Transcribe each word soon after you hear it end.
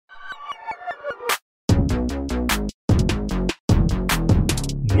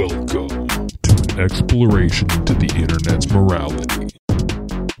Welcome to an exploration into the internet's morality.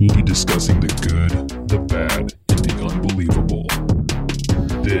 We'll be discussing the good, the bad, and the unbelievable.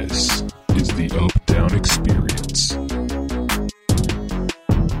 This is the Up-Down Experience.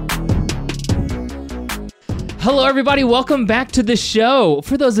 Hello, everybody. Welcome back to the show.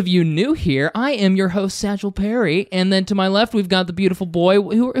 For those of you new here, I am your host, Satchel Perry. And then to my left, we've got the beautiful boy.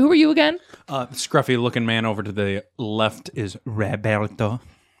 Who are you again? Scruffy-looking man over to the left is Roberto.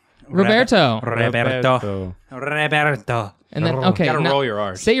 Roberto. And then, okay. Gotta now, roll your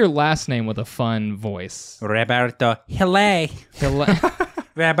R's. Say your last name with a fun voice. Roberto. Hello.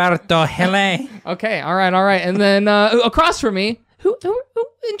 Roberto. Hello. Okay, all right. And then across from me, who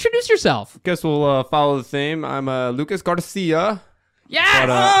introduce yourself. Guess we'll follow the theme. I'm Lucas Garcia. Yes!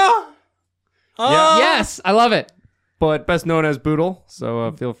 Yeah, Yes, I love it. but best known as Boodle.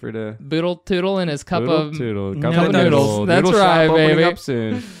 So feel free to Boodle Toodle and his cup Boodle of Toodle. cup Cup of of noodles. That's Noodle right, shop opening baby. up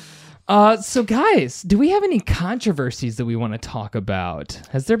soon. So guys, do we have any controversies that we want to talk about?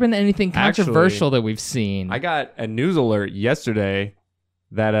 Has there been anything controversial that we've seen? I got a news alert yesterday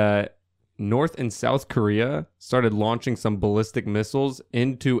that North and South Korea started launching some ballistic missiles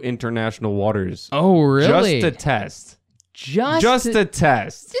into international waters. Oh, really? Just to test. Just to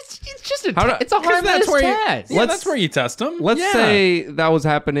test. It's just a How do- it's a 'Cause harmless that's where test. Yeah, that's where you test them. Let's say that was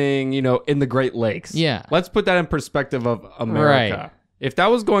happening, in the Great Lakes. Yeah. Let's put that in perspective of America. Right. If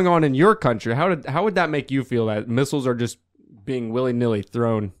that was going on in your country, how would that make you feel that missiles are just being willy-nilly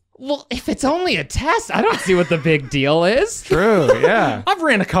thrown? Well, if it's only a test, I don't see what the big deal is. True, yeah. I've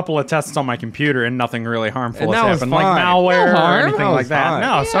ran a couple of tests on my computer and nothing really harmful And has that was happened, like fine. malware No harm. or anything That was like that. fine.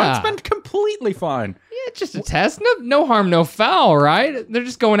 No, so Yeah. it's been completely fine. Yeah, it's just a test. No harm, no foul, right? They're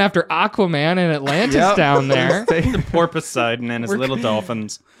just going after Aquaman and Atlantis Yep. down there. The porpoise and his little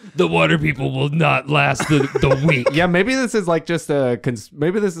dolphins. The water people will not last the week. Yeah, maybe this is like just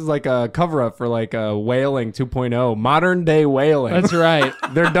maybe this is like a cover-up for like a whaling 2.0, modern day whaling. That's right.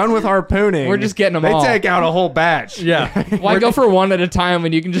 They're done with harpooning. We're just getting them They all. take out a whole batch. Yeah. Why go for one at a time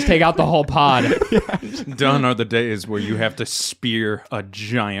when you can just take out the whole pod? Done are the days where you have to spear a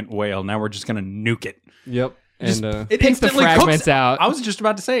giant whale. Now we're just going to nuke it. Yep. And It Pick the instantly fragments cooks out. I was just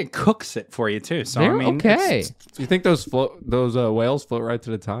about to say it cooks it for you too. So They're I mean, okay. do you think those whales float right to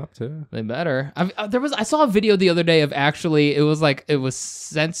the top too? They better. I saw a video the other day of actually it was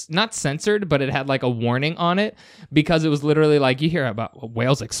not censored, but it had like a warning on it because it was literally like you hear about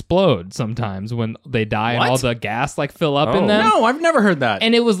whales explode sometimes when they die and What? all the gas like fill up in Oh. them. No, I've never heard that.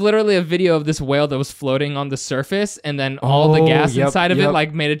 And it was literally a video of this whale that was floating on the surface, and then all the Oh, gas yep, inside of it yep.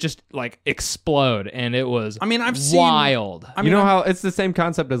 like made it just like explode, and it was I mean, I've seen- wild. I mean, you know how it's the same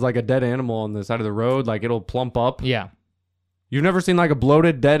concept as like a dead animal on the side of the road, like it'll plump up. Yeah. You've never seen like a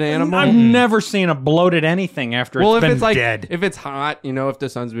bloated dead animal? I've never seen a bloated anything after well, it's if been it's like dead. if it's hot, if the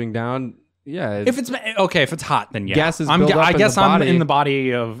sun's being down, yeah. If it's hot, then yeah. Gas is I built up in guess the I'm body. in the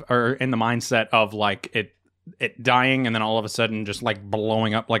body of, or in the mindset of like it dying and then all of a sudden just like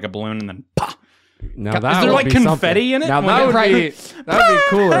blowing up like a balloon and then pah. now Is that there would like be confetti something. in it? Now When that it- would be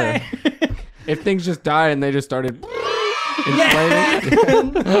cooler. If things just died and they just started inflating.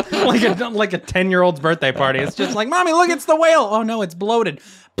 like a 10-year-old's birthday party. It's just like, mommy, look, it's the whale. Oh no, it's bloated.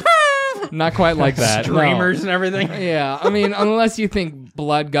 Not quite like that. no. Streamers and everything. Yeah, I mean, unless you think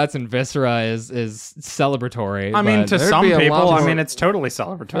blood, guts, and viscera is celebratory. I mean, but- to there'd some be a people, lot I more- mean, it's totally I feel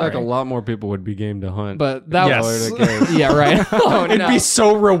like a celebratory. lot more people would be game to hunt. but that Yes. was yeah, right. Oh, It'd no. be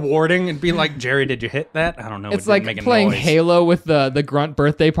so rewarding. It'd be like, Jerry, did you hit that? I don't know. It's It didn't like make a playing noise. Halo with the grunt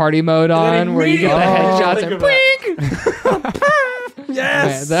birthday party mode on, where you get the immediately- headshots Oh, and think blink.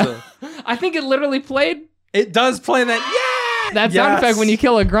 Yes. I think it literally played It does play that. Yeah. that sound effect when you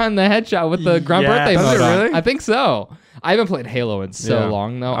kill a grunt in the headshot with the grunt Yes. birthday Does mode it on. really? I think so. I haven't played Halo in so Yeah.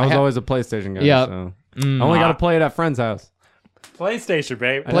 long though. I was always a PlayStation guy. Yep. So. I only got to play it at friends' house. PlayStation,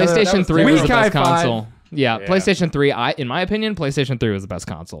 babe. PlayStation 3 was Weak the best high five. console. Yeah, PlayStation 3. In my opinion, PlayStation 3 was the best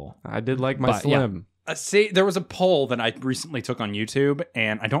console. I did like my But, yeah. Slim. See, there was a poll that I recently took on YouTube,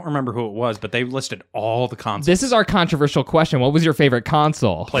 and I don't remember who it was, but they listed all the consoles. This is our controversial question. What was your favorite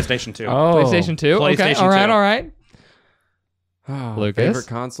console? PlayStation 2. Oh. PlayStation 2? Okay, PlayStation all right, 2. all right. Lucas? Favorite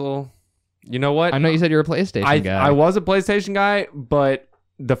console? You know what? I know you said you're a PlayStation guy. I was a PlayStation guy, but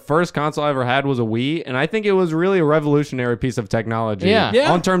the first console I ever had was a Wii, and I think it was really a revolutionary piece of technology. Yeah.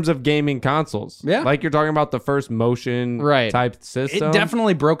 Yeah. On terms of gaming consoles. Yeah. Like you're talking about the first motion Right. type It system.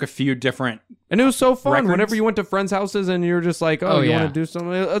 definitely broke a few different. And it was so fun. Records. Whenever you went to friends' houses and you were just like, Oh, you yeah. want to do something?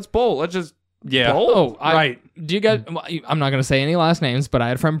 Let's bowl. Let's just Yeah. right. Do you guys? I'm not gonna say any last names, but I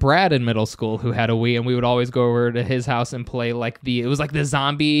had a friend Brad in middle school who had a Wii, and we would always go over to his house and play it was like the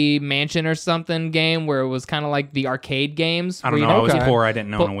Zombie Mansion or something game where it was kind of like the arcade games. I don't know. I was poor. I didn't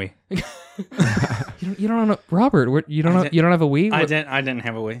know a Wii. You don't know Robert. You don't have a Wii. I didn't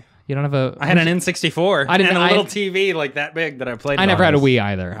have a Wii. You don't have a. I had an N64 I didn't- and a I- little TV like that big that I played. I on. never had a Wii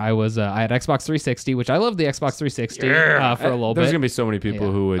either. I had Xbox 360, which I loved the Xbox 360 for a little There's bit. gonna be so many people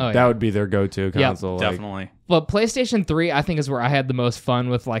Yeah. who would Oh, yeah. that would be their go-to Yeah, console. like- Definitely. But PlayStation 3, I think, is where I had the most fun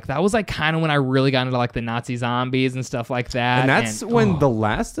with. Like, that was like kind of when I really got into like the Nazi zombies and stuff like that. and that's when The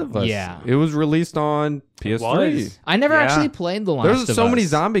Last of Us. Yeah. It was released on PS3. was. I never Yeah. actually played The Last There's of so Us. many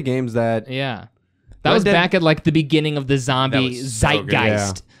zombie games that Yeah. That was back at like the beginning of the zombie was so good.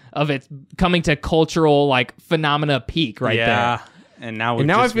 zeitgeist of it coming to cultural like phenomena peak right Yeah. there. And now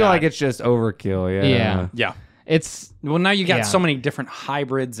I feel like it's just overkill. Yeah. Yeah. Yeah. It's Well, now you got Yeah. so many different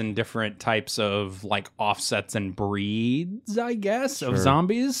hybrids and different types of like offsets and breeds, I guess, of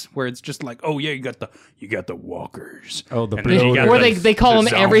zombies. Where it's just like, oh yeah, you got the walkers. Oh, the And then you got or the- they call the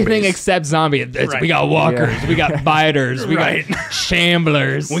them everything zombies. except zombie. Right. We got walkers, we got biters, we Right. got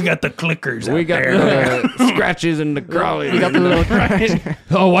shamblers. We got the clickers. We out got there. the scratches and the crawlies. We got the little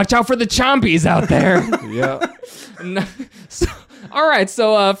Oh, watch out for the chompies out there. yeah. No. So, all right,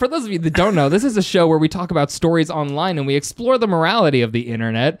 so for those of you that don't know, this is a show where we talk about stories online and we explore the morality of the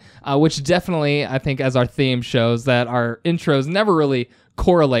internet, which definitely, I think, as our theme shows, that our intros never really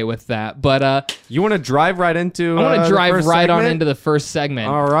correlate with that. But You want to drive right into? I want to the drive first right on segment? into the first segment.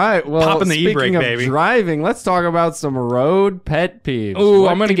 All right. Well, Popping the speaking e-brake, of baby. driving, let's talk about some road pet peeves. Ooh,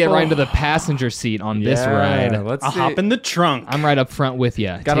 What I'm going to get people- right into the passenger seat on this Yeah, ride. Let's I'll see. hop in the trunk. I'm right up front with you.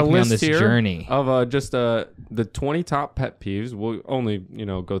 Got Take a me list on this here journey. of just the 20 top pet peeves. We'll only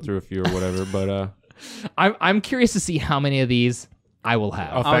go through a few or whatever, but I'm curious to see how many of these I will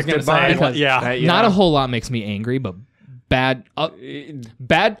have. I was gonna affected by say, Because yeah. Not a whole lot makes me angry, but bad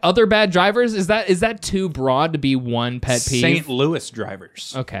other bad drivers, is that too broad to be one pet peeve? St. Louis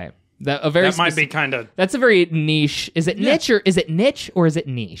drivers. Okay. That might be kind of. That's a very niche. Is it niche or is it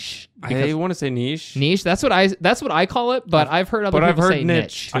niche? I want to say niche. Niche. That's what I call it, but I've heard other But I've people heard say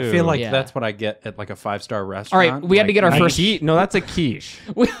niche, niche. I feel like Yeah. that's what I get at like a 5-star All restaurant. right, we had to get our A first No, that's a quiche.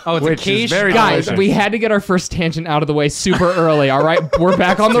 Oh, it's which a is quiche. very Guys, delicious. we had to get our first tangent out of the way super early. All right, we're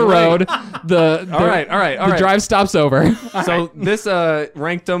back on the road. The All right. the drive stops over. So this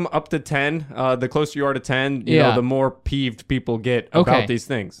ranked them up to 10. The closer you are to 10, you Yeah. know, the more peeved people get Okay. about these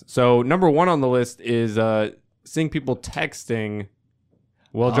things. So number 1 on the list is seeing people texting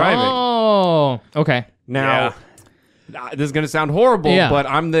while driving. Oh, okay. Now, this is going to sound horrible, Yeah. but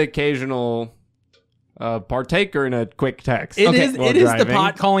I'm the occasional partaker in a quick text. It Okay. is. while It is the driving.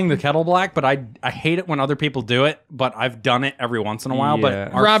 pot calling the kettle black, but I hate it when other people do it. But I've done it every once in a while. Yeah.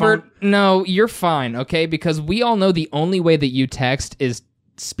 But our Robert, phone- no, you're fine, okay? Because we all know the only way that you text is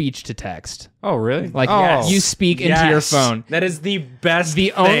speech to text. Oh, really? Like oh. you speak into your Yes. phone. That is the best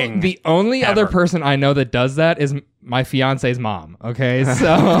The thing. only other ever. person I know that does that is my fiance's mom. Okay, so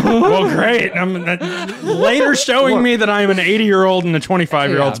well, great. Later showing me that I'm an 80-year-old in a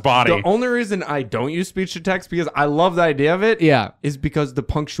 25-year-old's Yeah. body. The only reason I don't use speech to text because I love the idea of it yeah, is because the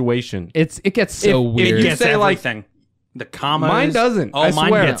punctuation. it gets so If weird. you Gets say, like, everything. The commas. Mine doesn't. Oh, I mine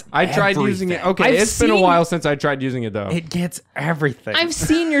swear. gets I tried using it. everything. Okay, I've it's been a seen- while since I tried using it though. It gets everything. I've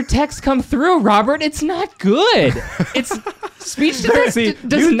seen your text come through, Robert. It's not good. It's speech to text See,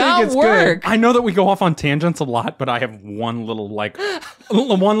 does you think not it's work. I know that we go off on tangents a lot, but I have one little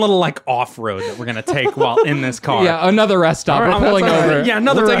off road that we're gonna take while in this car. Yeah, another rest stop. All right, We're pulling that's all right. over. Yeah,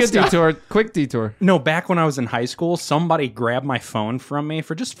 another We'll take rest a stop. detour. Quick detour. No, back when I was in high school, somebody grabbed my phone from me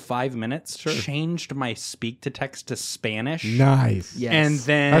for just 5 minutes, changed my speak to text to Spanish, Nice. Yes. and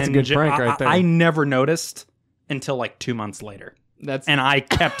then That's a good prank right there. I never noticed until like 2 months later, That's and I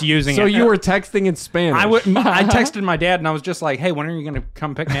kept using So it. you were texting in Spanish. I texted my dad and I was just like, "Hey, when are you going to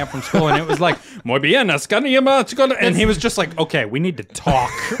come pick me up from school?" And it was like, "Muy bien, and he was just like, "Okay, we need to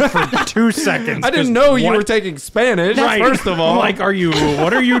talk for 2 seconds." I didn't know you were taking Spanish. Right. First of all, like,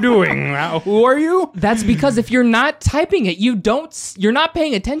 what are you doing? Who are you? That's because if you're not typing it, you're not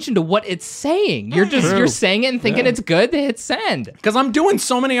paying attention to what it's saying. You're saying it and thinking it's good to hit send. Because I'm doing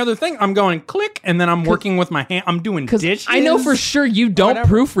so many other things. I'm going click, and then I'm working with my hand. I'm doing Because dishes. I know for sure you don't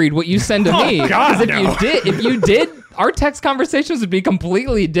proofread what you send to me. God, 'Cause no. if you did, our text conversations would be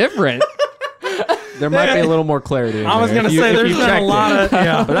completely different. there might be a little more clarity. In I was there going to if you- say if there's you been a checked lot it.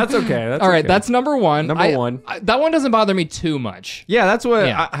 of But that's okay. That's All right, okay. that's number one. Number one. That one doesn't bother me too much. Yeah, that's what.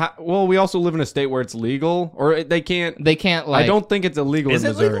 Yeah. Well, we also live in a state where it's legal, or they can't. They can't like. I don't think it's illegal Is in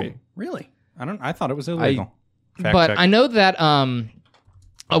it Missouri. legal? Really? I thought it was illegal. Fact But check. I know that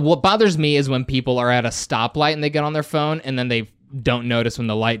What bothers me is when people are at a stoplight and they get on their phone and then they don't notice when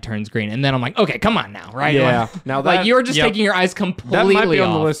the light turns green, and then I'm like, okay, come on now, right? Yeah. Now like that- you're just Yep. taking your eyes That completely might be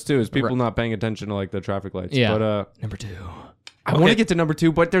on the off. list too. Is people Right. not paying attention to like the traffic lights? Yeah. But Number 2. I want to get to number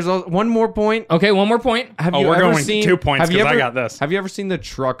 2, but there's one more point. Okay, one more point. Have Oh, you we're ever going seen 2 points have you 'cause I ever- got this. Have you ever seen the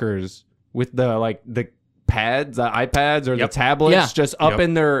truckers with the pads, the iPads or Yep. the tablets Yeah. just up Yep.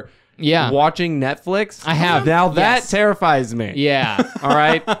 in their Yeah. watching Netflix? I have. Now that Yes. terrifies me. Yeah. All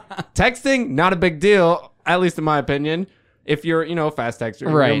right. Texting, not a big deal, at least in my opinion. If you're, a fast texter, you're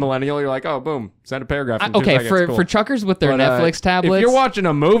Right. a millennial, you're like, oh, boom, send a paragraph. In 2 Okay, seconds. Cool. for truckers with their But, Netflix tablets. If you're watching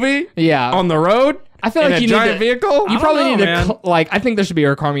a movie Yeah. on the road, I feel in like a you giant need to, vehicle, You probably know, need to man. I think there should be a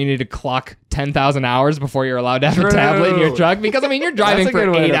requirement. You need to clock 10,000 hours before you're allowed to have a tablet in your True. truck, because I mean you're driving That's a for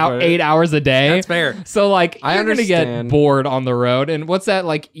good way to put it. 8 hours a day. That's fair. So like I you're gonna get understand. bored on the road. And what's that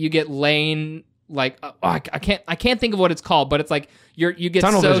like? You get lane like I can't think of what it's called, but it's like you get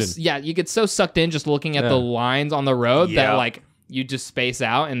Tunnel so vision. yeah you get so sucked in just looking at Yeah. the lines on the road that Yeah. like you just space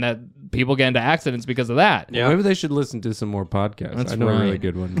out, and that people get into accidents because of that. Yeah. maybe they should listen to some more podcasts. That's I know a really right.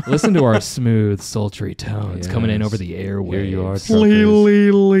 good one. Listen to our smooth, sultry tones coming in Yes. over the airwaves. Here you are,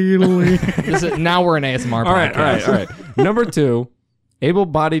 truckers. This is, now we're an ASMR All right, podcast. all right. Number 2,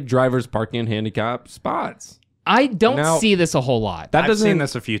 able-bodied drivers parking in handicap spots. I don't Now- see this a whole lot. That I've doesn't, seen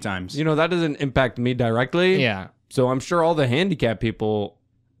this a few times. that doesn't impact me directly. Yeah. So I'm sure all the handicap people,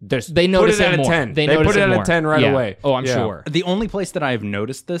 They notice put it it at more. a 10. They They notice put it at more. a 10 right Yeah. away. Oh, I'm Yeah. sure. The only place that I have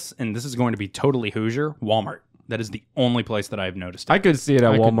noticed this, and this is going to be totally Hoosier, Walmart. That is the only place that I have noticed it. I could see it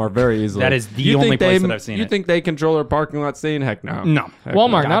at Walmart very easily. That is the You only think place they- that I've seen You it. think they control their parking lot scene? Heck no. No. Heck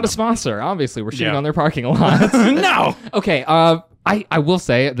Walmart, no. not a sponsor. Obviously, we're shitting Yeah. on their parking lots. No. Okay. I will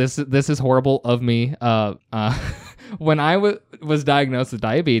say this is horrible of me. When I was diagnosed with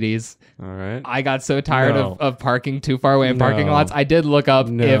diabetes, All right. I got so tired No. of parking too far away in parking No. lots. I did look up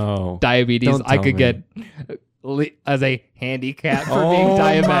No. if diabetes Don't I tell could me. get as a handicap for Oh being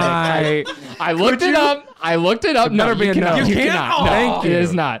diabetic. my. I looked it up. I looked it up. No, better be you a cannot. no. You You cannot. can't? No, Thank it you.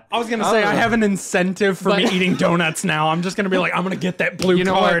 is not. I was going to say, I have an incentive for me But- eating donuts now. I'm just going to be like, I'm going to get that blue You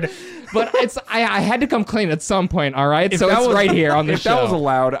know what? card. But I had to come clean at some point. All right, so that it's was- right here on the If show. that was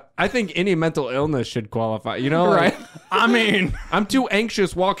allowed, I think any mental illness should qualify. Right. I mean, I'm too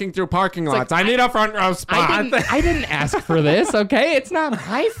anxious walking through parking lots. I need a front row spot. I didn't ask for this. Okay, it's not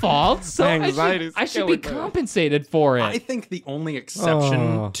my fault. So Anxiety's I should be killing me. compensated for it. I think the only exception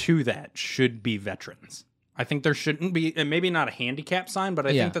Oh. to that should be veterans. I think there shouldn't be, and maybe not a handicap sign, but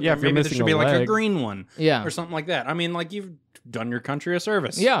I Yeah. think that Yeah, if you're maybe there missing should be a like a leg. green one, Yeah. or something like that. I mean, like you've done your country a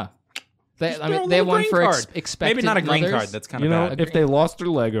service. Yeah. They, Just I throw mean, a they little won green for card. expected Maybe not a green mothers. card. That's kind You of know, bad. if they lost their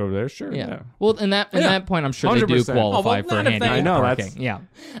leg over there, sure. Yeah. Yeah. Well, in that point, I'm sure they do 100%. qualify Oh, well, for not if they- handicap I know, parking. that's- Yeah.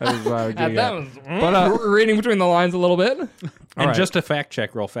 That was what I was getting That at. was But, reading between the lines a little bit. And right. just to fact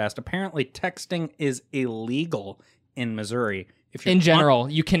check real fast, apparently texting is illegal in Missouri. If you're In general,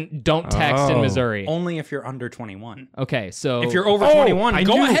 you don't text in Oh. Missouri. only if you're under 21. Okay, so If you're over Oh, 21, I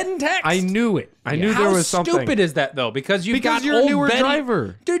go knew- ahead and text. I knew it. I knew How there was something. stupid is that though? Because you've Because got you're a old newer Betty,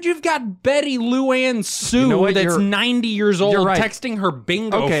 driver. Dude, you've got Betty Lou Ann Sue You know what? that's You're- 90 years old you're right. texting her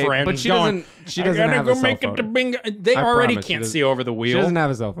bingo Okay, friend. but she going, doesn't I gotta have go a cell make it phone. to bingo. They I already promise she can't doesn't- see over the She wheel. doesn't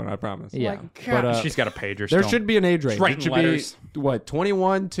have a cell phone, I promise. yeah. God, But, she's got a pager. There still. should be an age range. writing It should letters. be, what,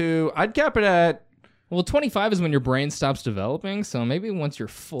 21 to... I'd cap it at... Well, 25 is when your brain stops developing, so maybe once you're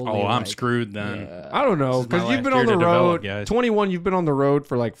fully Oh, I'm like- screwed then. I don't know, This is my because you've been last on the year to develop, road... guys. 21, you've been on the road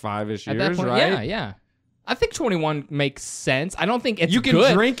for like 5-ish At years, that point, right? yeah. I think 21 makes sense. I don't think it's You can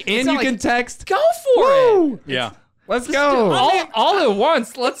good. drink It's and not you like- can text. Go for it. Woo! Yeah. Let's go. All at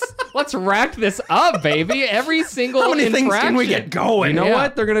once. Let's rack this up, baby. Every single How many things can we infraction. get going? You know Yeah.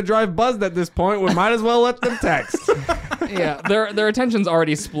 what? They're gonna drive buzzed at this point. We might as well let them text. Yeah, their attention's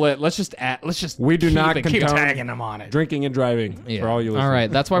already split. Let's just We do keep not it- condone Keep tagging them on it. drinking and driving Yeah. for all you All listeners.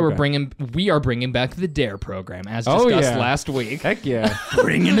 right, that's why Okay. we are bringing back the Dare program as Oh, discussed yeah. last week. Heck yeah.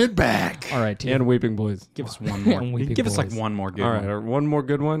 Bringing it back. All right, T. And Weeping Boys. Give us one more. And Weeping Give us like Boys. one more good All one. right, one more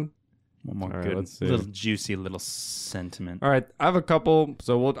good one. One more All right, good, let's see. little juicy little sentiment. All right, I have a couple,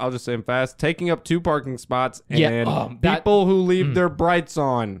 so I'll just say them fast. Taking up 2 parking spots and Yeah, that- people who leave their brights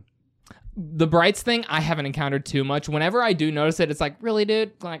on. The brights thing I haven't encountered too much. Whenever I do notice it, it's like, really,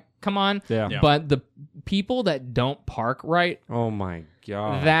 dude? Like, come on. Yeah. Yeah. But the people that don't park right, Oh my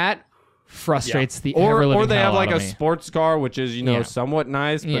god. that frustrates the or ever-living they hell have like out a of me. sports car, which is Yeah. somewhat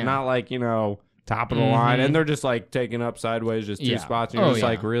nice, but Yeah. not like top of the line, Mhm. and they're just like taking up sideways just 2 Yeah. spots. And you're Oh, just yeah.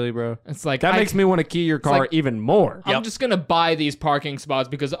 like, really, bro? It's like That makes me want to key your car like- even more. I'm Yep. just gonna buy these parking spots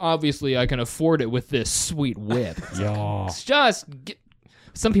because obviously I can afford it with this sweet whip. Yeah. It's just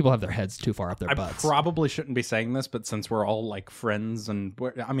Some people have their heads too far up their I butts. probably shouldn't be saying this, but since we're all like friends and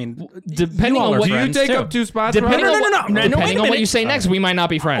I mean, Depending you all on are what Do you friends, take too. up 2 spots? Depending Robert? on what, no, wait a depending on what minute. you say next, we might not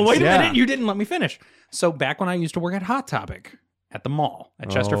be friends. Oh, wait a Yeah. minute, you didn't let me finish. So back when I used to work at Hot Topic at the mall at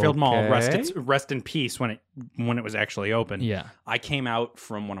Chesterfield Mall, Okay. rest in peace when it was actually open. Yeah. I came out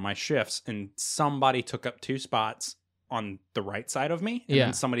from one of my shifts and somebody took up 2 spots on the right side of me, and Yeah.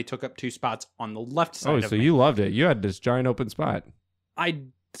 then somebody took up 2 spots on the left side Oh, of so me. you loved it. You had this giant open spot. I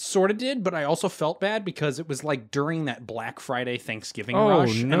sort of did, but I also felt bad because it was like during that Black Friday Thanksgiving Oh,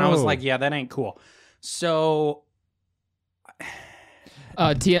 rush, and I was no. like, yeah, that ain't cool. So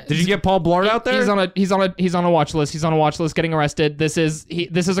Did you get Paul Blart out there? He's on a watch list. He's on a watch list getting arrested. This is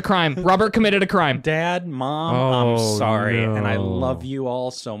a crime. Robert committed a crime. Dad, Mom, Oh, I'm sorry, and I no. love you all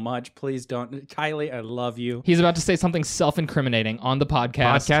so much. Please don't, Kylie. I love you. He's about to say something self-incriminating on the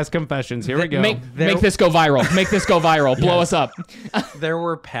podcast. Podcast confessions. Here we go. Make this go viral. Make this go viral. Blow us up. There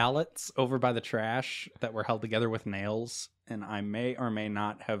were pallets over by the trash that were held together with nails, and I may or may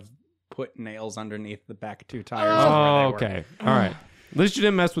not have put nails underneath the back 2 tires. of where Oh, they were. okay. All right. At least you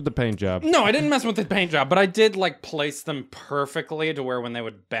didn't mess with the paint job. No, I didn't mess with the paint job, but I did like place them perfectly to where when they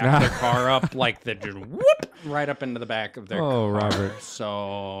would back their car up, like they just whoop right up into the back of their Oh, car. Robert.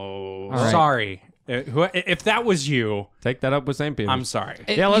 So right. sorry. If that was you, Take that up with St. Peter. I'm sorry.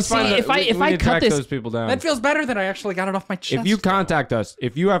 Yeah, let's You see, find if I we need to cut track this, those people down. That feels better that I actually got it off my chest. If you contact us,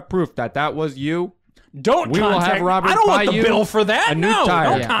 if you have proof that was you, don't we will contact have Robert I don't buy want the you bill for that. a new No, tire.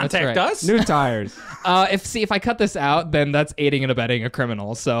 don't Yeah, that's contact right. us. new tires. if I cut this out, then that's aiding and abetting a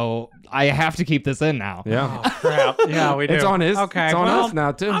criminal. So I have to keep this in now. Yeah. Crap. Yeah, we do. It's on his. Okay, It's on well, us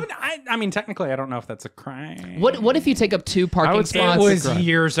now too. I mean, technically, I don't know if that's a crime. What if you take up 2 parking would say It spots? was crime.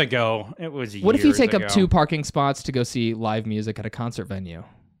 years ago. It was. What if you years take ago. up 2 parking spots to go see live music at a concert venue?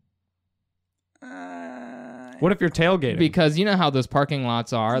 What if you're tailgating? Because you know how those parking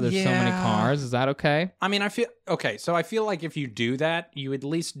lots are. There's so many Yeah. cars. Is that okay? I mean, I feel okay. So I feel like if you do that, you at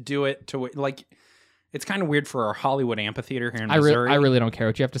least do it to like. It's kind of weird for our Hollywood amphitheater here in Missouri. I really don't care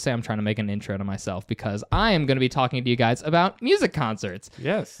what you have to say. I'm trying to make an intro to myself because I am going to be talking to you guys about music concerts.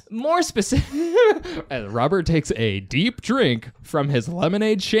 yes. More specific, Robert takes a deep drink from his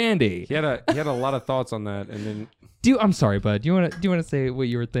lemonade shandy. He had a lot of thoughts on that, and then I'm sorry, bud. Do you want to say what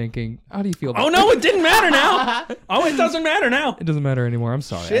you were thinking? How do you feel? Oh no, it didn't matter now. Oh, it doesn't matter now. It doesn't matter anymore. I'm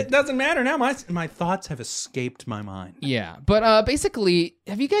sorry. It doesn't matter now. My thoughts have escaped my mind. Yeah, but basically,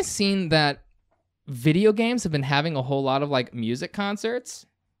 have you guys seen that video games have been having a whole lot of like music concerts?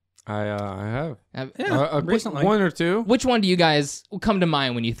 I have Yeah, a quick recently. 1 or 2. Which one do you guys come to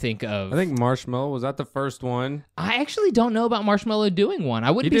mind when you think of? I think Marshmallow was that the first one. I actually don't know about Marshmallow doing one.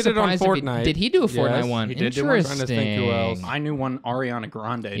 I wouldn't He be did it on surprised if Fortnite. did he do a Fortnite Yes, one? he did do one. Interesting. Trying to think who else. I knew one. Ariana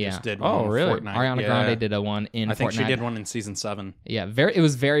Grande Yeah. just did Oh, one. with really? Fortnite. Ariana Yeah. Grande did a one in I think Fortnite. she did one in season 7. Yeah, it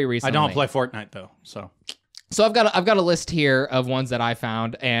was very I recently. don't play Fortnite though, so So I've got a list here of ones that I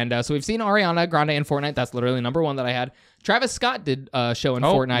found, and so we've seen Ariana Grande in Fortnite. That's literally number 1 that I had. Travis Scott did a show in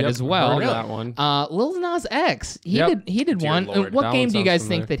Fortnite yep, as well. heard of that one. Lil Nas X, he Yep. did Dear one. Lord, What that game one do you sounds guys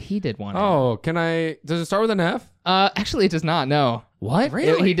think familiar. that he did one? in? Oh, does it start with an F? Actually, it does not. No. What?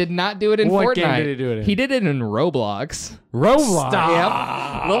 He did not do it in What Fortnite. game did he do it in? He did it in Roblox. Roblox.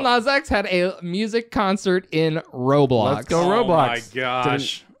 Yep. Lil Nas X had a music concert in Roblox. Let's go Oh my Roblox.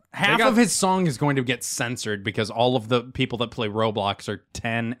 gosh. Half got- of his song is going to get censored because all of the people that play Roblox are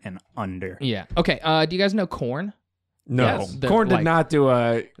 10 and under. Yeah. Okay. Do you guys know Korn? No, Yes, the- Korn did like- not do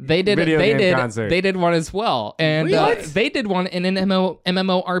a They did. video they game did. concert. They did one as well, and Really? they did one in an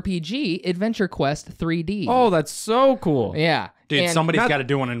MMORPG, Adventure Quest 3D. Oh, that's so cool. yeah, Dude, And somebody's not- got to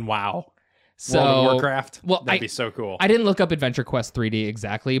do one in WoW. so, World of Warcraft. Well, That'd be so cool. I didn't look up Adventure Quest 3D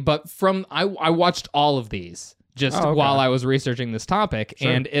exactly, but I watched all of these just Oh, okay. while I was researching this topic,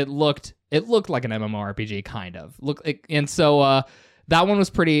 and it looked like an MMORPG kind of and so that one was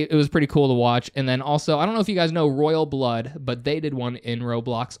pretty cool to watch. And then also, I don't know if you guys know Royal Blood, but they did one in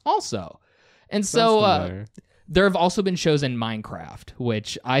Roblox also. And so Sounds familiar. there have also been shows in Minecraft,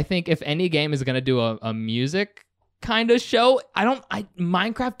 which I think if any game is going to do a music kind of show,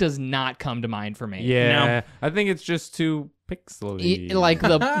 Minecraft does not come to mind for me. Yeah, I think it's just too pixely. Like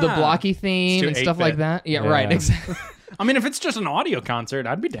the blocky theme too and stuff like 8-bit. that. Yeah, Yeah. right. Exactly. I mean, if it's just an audio concert,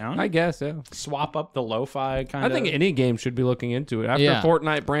 I'd be down. I guess, yeah. Swap up the lo-fi kind I of. think any game should be looking into it. After Yeah.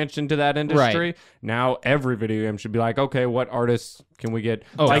 Fortnite branched into that industry, now every video game should be like, okay, what artists can we get?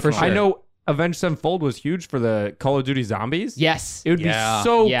 Oh, like, for sure. I know Avenged Sevenfold was huge for the Call of Duty Zombies. Yes. It would Yeah. be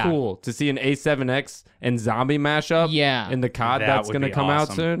so Yeah. cool to see an A7X and zombie mashup Yeah. in the COD That that's would going to be come out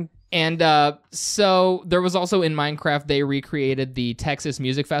awesome. soon. And so there was also in Minecraft, they recreated the Texas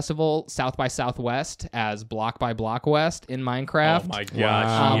Music Festival, South by Southwest, as Block by Block West in Minecraft. Oh my gosh.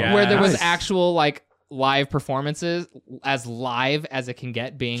 Wow. Where there was Yes. actual like live performances, as live as it can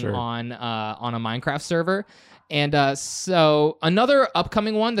get, being Sure. on a Minecraft server. And so another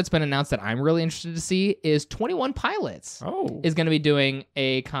upcoming one that's been announced that I'm really interested to see is 21 Pilots Oh. is going to be doing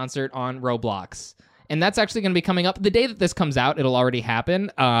a concert on Roblox. And that's actually going to be coming up. The day that this comes out, it'll already happen.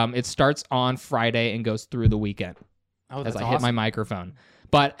 It starts on Friday and goes through the weekend Oh, as that's I awesome. hit my microphone.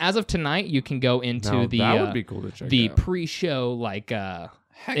 But as of tonight, you can go into Now, the that would be cool to check the out. pre-show like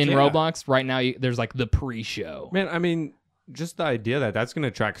Heck in yeah. Roblox. Right now, there's like the pre-show. Man, I mean, just the idea that that's going to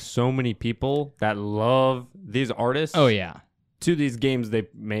attract so many people that love these artists Oh yeah. to these games they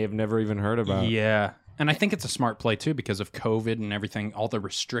may have never even heard about. Yeah. And I think it's a smart play too because of COVID and everything, all the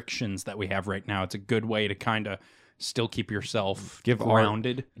restrictions that we have right now. It's a good way to kind of still keep yourself Give art-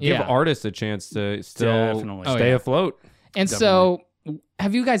 grounded. Give Yeah. artists a chance to still Definitely. Oh, stay yeah. afloat. And so,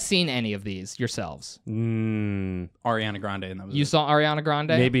 have you guys seen any of these yourselves? Ariana Grande and that was You it. saw Ariana Grande?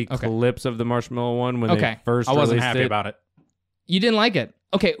 Maybe Okay. clips of the Marshmallow one when Okay. they first I wasn't released happy it. about it. You didn't like it.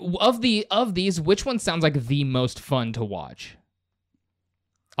 Okay, of these, which one sounds like the most fun to watch?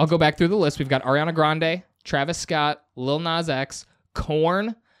 I'll go back through the list. We've got Ariana Grande, Travis Scott, Lil Nas X,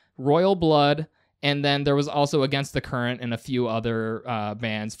 Korn, Royal Blood, and then there was also Against the Current and a few other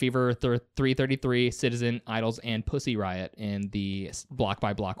bands, Fever 333, Citizen, Idols, and Pussy Riot in the Block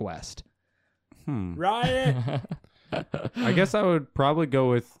by Block West. Riot. I guess I would probably go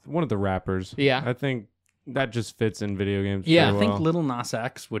with one of the rappers. Yeah. I think that just fits in video games. Yeah. pretty I think well. Little Nas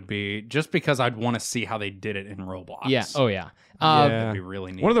X would be just because I'd want to see how they did it in Roblox. Yeah. Oh, yeah. Yeah. That'd be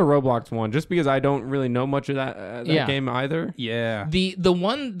really neat. One of the Roblox one, just because I don't really know much of that Yeah. game either. yeah. The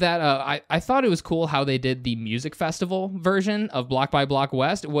one that I thought it was cool how they did the music festival version of Block by Block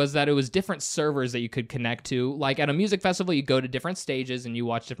West was that it was different servers that you could connect to. Like at a music festival, you go to different stages and you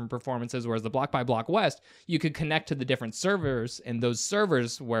watch different performances, whereas the Block by Block West, you could connect to the different servers, and those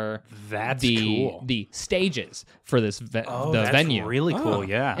servers were That's the cool. the stages for this the That's venue. really cool.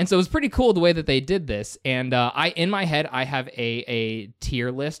 Yeah. And so it was pretty cool the way that they did this. And I, in my head, I have a tier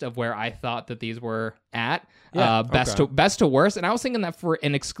list of where I thought that these were at, best to worst. And I was thinking that for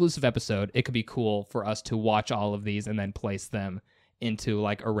an exclusive episode, it could be cool for us to watch all of these and then place them into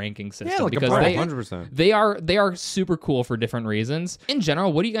like a ranking system like a because bracket. 100%. they are super cool for different reasons. In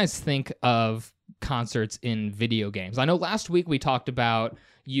general, what do you guys think of concerts in video games? I know last week we talked about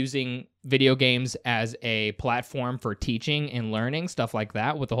using video games as a platform for teaching and learning, stuff like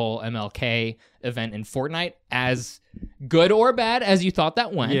that, with the whole MLK event in Fortnite. As good or bad as you thought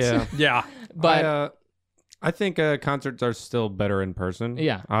that went. Yeah. yeah. But I think concerts are still better in person.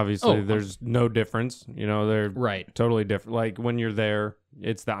 Yeah. Obviously, Oh. there's no difference. You know, they're right. totally different. Like when you're there,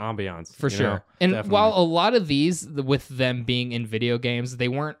 it's the ambiance. For you sure. know? And Definitely. while a lot of these, with them being in video games,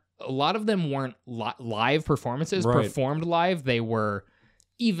 a lot of them weren't live performances Right. performed live. They were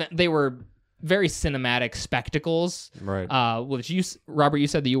very cinematic spectacles. Right. Which Robert, you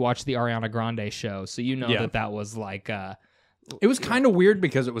said that you watched the Ariana Grande show, so you know Yeah. that was like It was kind of weird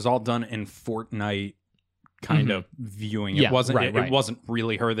because it was all done in Fortnite kind of viewing. Yeah, It wasn't right, it wasn't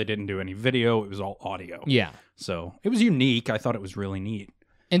really her. They didn't do any video. It was all audio. yeah. So it was unique. I thought it was really neat.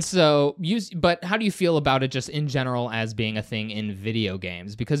 And so, but how do you feel about it just in general as being a thing in video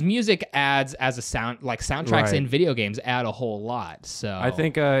games? Because music adds as a sound, like soundtracks Right. in video games add a whole lot. So I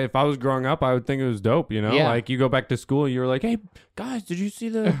think if I was growing up, I would think it was dope. You know, Yeah. like you go back to school, you're like, "Hey guys, did you see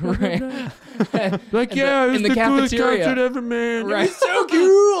the?" Right. Like, In yeah, the- it was in the the coolest cafeteria. concert ever, man. Right. So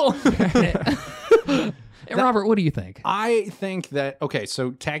cool. And Robert, what do you think? I think that okay,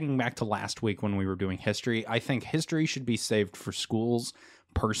 so tagging back to last week when we were doing history, I think history should be saved for schools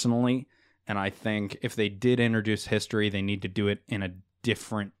personally, and I think if they did introduce history, they need to do it in a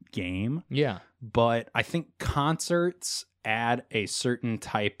different game. Yeah. But I think concerts add a certain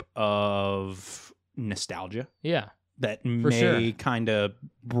type of nostalgia Yeah. that For sure. may kind of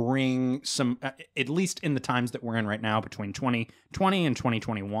bring some, at least in the times that we're in right now, between 2020 and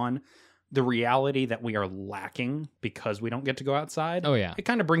 2021, the reality that we are lacking because we don't get to go outside. Oh, yeah. It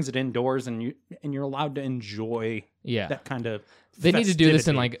kind of brings it indoors, and you're allowed to enjoy Yeah. that kind of. They need to do this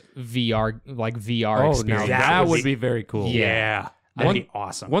in festivity. like VR Oh, now experience. that would would be- be very cool. Yeah, that'd One- be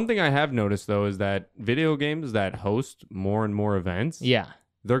awesome. One thing I have noticed though is that video games that host more and more events, Yeah.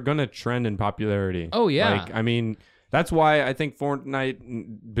 they're gonna trend in popularity. Oh, yeah. Like, I mean, that's why I think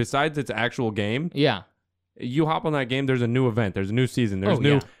Fortnite, besides its actual game, Yeah. you hop on that game, there's a new event, there's a new season, there's Oh,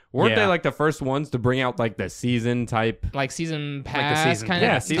 new. yeah. Weren't they Yeah. like the first ones to bring out like the season type? Like season the pass season kind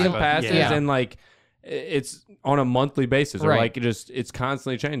pass. of Yeah, season type of- passes yeah. and like it's on a monthly basis, or Right. like it's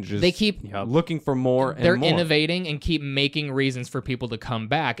constantly changing. Just They keep looking for more and they're more. innovating and keep making reasons for people to come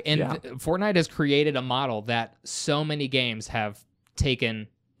back. And Yeah. Fortnite has created a model that so many games have taken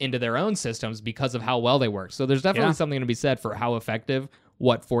into their own systems because of how well they work. So there's definitely something to be said for how effective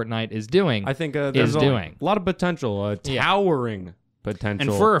what Fortnite is doing. I think there's doing. a lot of potential, towering potential.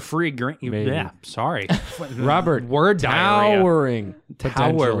 And for a free green, Maybe. yeah, sorry, Robert, word diarrhea. towering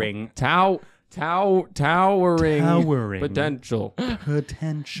potential. Towering. Towering potential.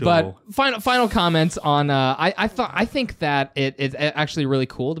 Potential. But final comments on I think that it's actually really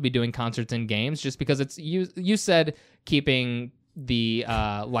cool to be doing concerts in games, just because it's you said keeping the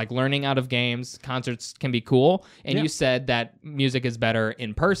like learning out of games, concerts can be cool, and you said that music is better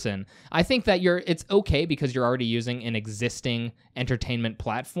in person. I think that it's okay because you're already using an existing entertainment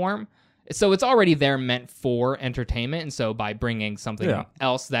platform. So it's already there meant for entertainment, and so by bringing something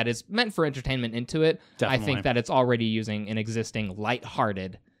else that is meant for entertainment into it, I Definitely. think that it's already using an existing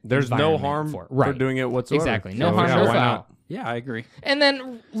lighthearted. There's no environment harm for, for doing it whatsoever. Exactly. No So, harm, yeah, no why foul. not? yeah, I agree. And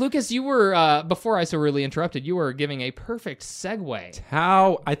then, Lucas, you were, before I so rudely interrupted, you were giving a perfect segue.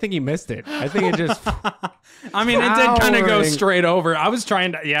 I think he missed it. I think it just. I mean, it did kind of go Towering. straight over. I was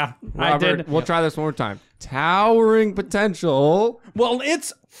trying to, I Robert, did. we'll try this one more time. Towering potential. Well,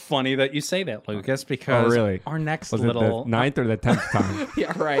 it's funny that you say that, Lucas, because really? our next Was little, it the 9th or the 10th time?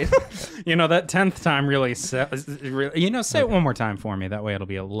 Yeah, right. that 10th time really, say it one more time for me. That way it'll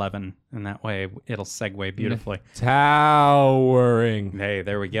be 11, and that way it'll segue beautifully. Towering. Hey,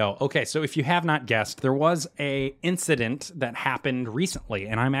 there we go. Okay, so if you have not guessed, there was a incident that happened recently,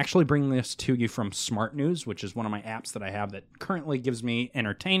 and I'm actually bringing this to you from Smart News, which is one of my apps that I have that currently gives me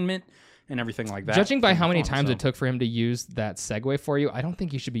entertainment and everything like that. Judging by from how the many phone, times so- it took for him to use that segue for you, I don't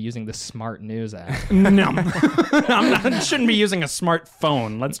think you should be using the Smart News app. No, shouldn't be using a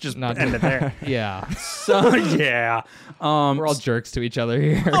smartphone. Let's just Not- end it there. Yeah. So yeah, We're all jerks to each other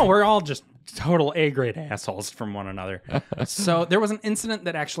here. oh, we're all just total A-grade assholes from one another. So there was an incident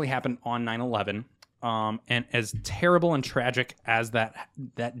that actually happened on 9/11, and as terrible and tragic as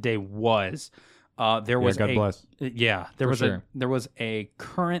that day was, there was God bless. there was a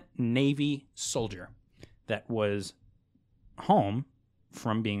current Navy soldier that was home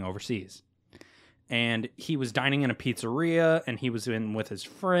from being overseas. And he was dining in a pizzeria, and he was in with his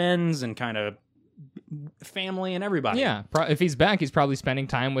friends and kind of family and everybody. Yeah. If he's back, he's probably spending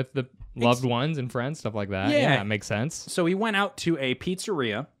time with the loved ones and friends, stuff like that. Yeah. Yeah, it makes sense. So he went out to a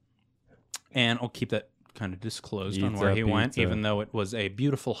pizzeria, and I'll keep that kind of disclosed on Pizza, where he went, pizza. even though it was a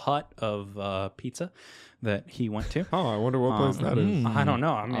beautiful hut of pizza that he went to. Oh, I wonder what place that is. I don't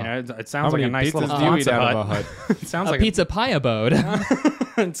know. I mean, it How sounds like many a nice pizzas little do you eat Quonset out of a hut. hut? It sounds A like pizza pie abode.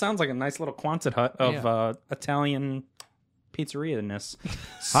 it sounds like a nice little Quonset hut of Italian pizzeria-ness.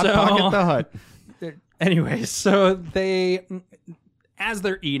 Hot Pocket the Hut. Anyways, so as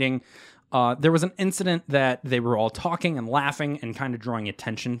they're eating, there was an incident that they were all talking and laughing and kind of drawing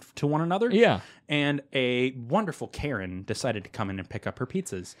attention to one another. Yeah. And a wonderful Karen decided to come in and pick up her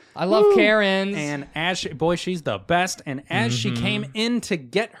pizzas. I love Karens. And she's the best. And as she came in to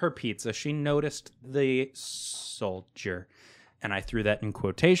get her pizza, she noticed the soldier. And I threw that in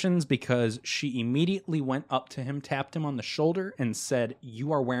quotations because she immediately went up to him, tapped him on the shoulder, and said,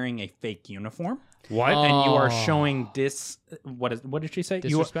 "You are wearing a fake uniform. What? And you are showing what did she say?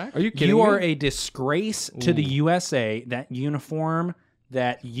 Disrespect? Are you kidding You me? are a disgrace to the USA. That uniform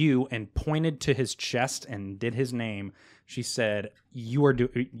that you," and pointed to his chest and did his name. She said, "You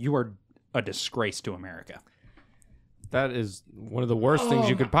are a disgrace to America." That is one of the worst things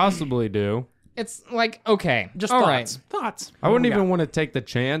you could possibly do. It's like, okay. Just all thoughts. right. Thoughts. I wouldn't even want to take the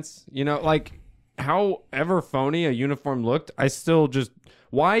chance. Like, however phony a uniform looked, I still just...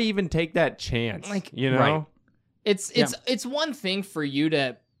 Why even take that chance? Like, right. It's one thing for you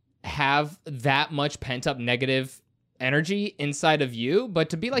to have that much pent up negative energy inside of you, but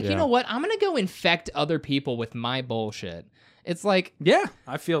to be like, you Yeah. know what? I'm going to go infect other people with my bullshit. It's like, Yeah,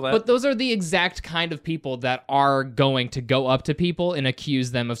 I feel that. but those are the exact kind of people that are going to go up to people and accuse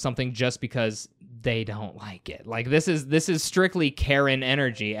them of something just because they don't like it. Like this is strictly Karen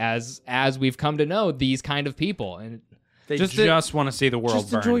energy as we've come to know these kind of people. And they just just want to see the world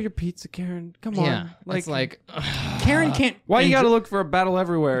Just burn. enjoy your pizza, Karen. Come on. yeah, it's like Karen can't. Why you enjoy- got to look for a battle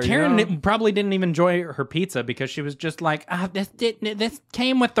everywhere? Karen you know? probably didn't even enjoy her pizza because she was just like, this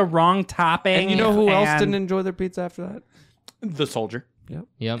came with the wrong topping. And you know who else and didn't enjoy their pizza after that? The soldier.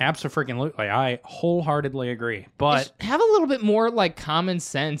 yep. Absolutely. I wholeheartedly agree. But Just have a little bit more like common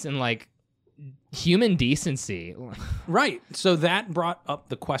sense and like human decency. right. So that brought up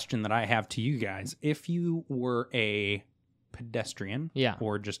the question that I have to you guys. If you were a pedestrian Yeah.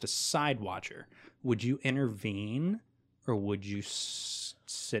 or just a side watcher, would you intervene or would you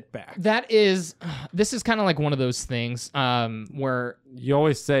sit back? This is kind of like one of those things where, You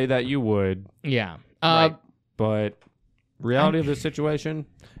always say that you would, yeah. Right. but reality of the situation,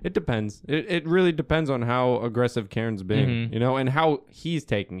 it depends. It really depends on how aggressive Karen's being, and how he's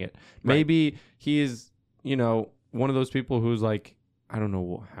taking it. Maybe he's, one of those people who's like, I don't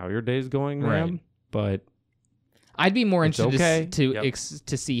know how your day's going, ma'am, Right. but I'd be more interested okay.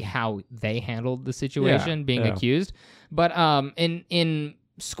 to see how they handled the situation being accused. But in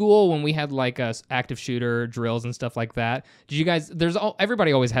school, when we had like active shooter drills and stuff like that, did you guys?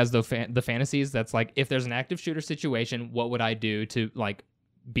 Everybody always has the fantasies. That's like, if there's an active shooter situation, what would I do to like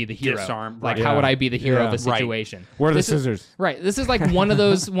be the hero? Disarm, Like, right. how would I be the hero of the Right. situation? where are the This is- scissors? Right. This is like one of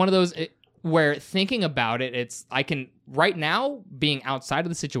those where thinking about it, I can right now, being outside of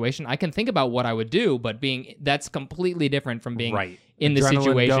the situation, I can think about what I would do, but that's completely different from being Right. in the Adrenaline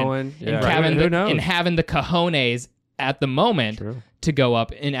situation going. Yeah. and, Right. having Who knows? and having the cojones at the moment True. to go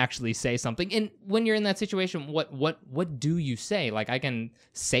up and actually say something. And when you're in that situation, what do you say? Like, I can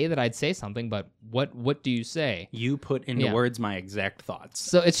say that I'd say something, but what do you say? You put into Yeah. words my exact thoughts.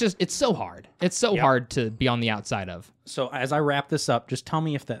 So it's so hard. It's so hard to be on the outside of. So as I wrap this up, just tell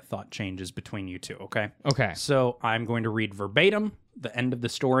me if that thought changes between you two, okay? Okay. So I'm going to read verbatim the end of the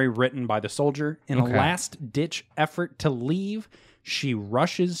story written by the soldier. In a Okay. last-ditch effort to leave, she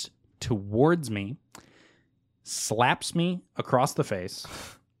rushes towards me, slaps me across the face,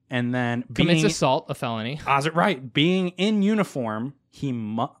 and then Commits assault, a felony. being in uniform,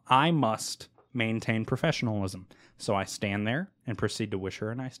 I must maintain professionalism. So I stand there and proceed to wish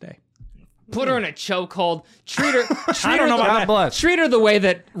her a nice day. Put her in a chokehold. Treat her. I don't know about God that. bless. Treat her the way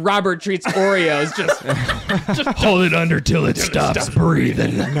that Robert treats Oreos. Just Hold it under till it stops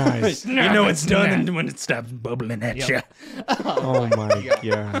breathing. Nice. You know it's done when it stops bubbling at you. Oh my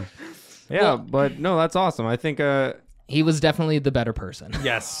god. Yeah, but no, that's awesome. I think he was definitely the better person.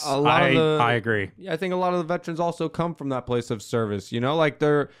 Yes, A lot of the- I agree. I think a lot of the veterans also come from that place of service. Like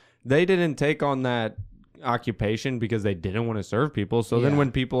they didn't take on that occupation because they didn't want to serve people. So then Yeah.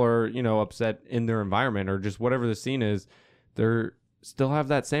 when people are, upset in their environment or just whatever the scene is, they're still have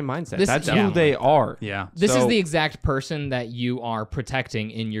that same mindset. This- That's yeah. who they are. Yeah. This is So- the exact person that you are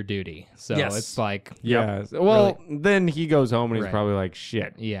protecting in your duty. So Yes. it's like, Yeah. Well, then he goes home and he's Right. probably like,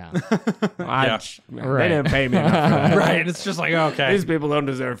 shit. yeah. Yeah. They Right. didn't pay me enough for that. Right. It's just like, okay. These people don't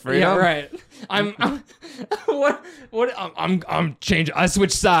deserve freedom. Yeah, right. I'm I'm changing. I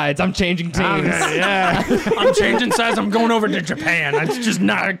switch sides. I'm changing teams. Yeah. I'm changing sides. I'm going over to Japan. It's just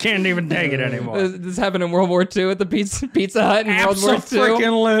not, I can't even take it anymore. This happened in World War II at the Pizza Hut in World War II.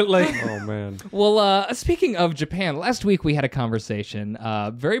 Absolutely. Oh man. Well, speaking of Japan, last week we had a conversation,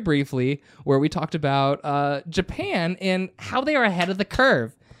 very briefly, where we talked about Japan and how they are ahead of the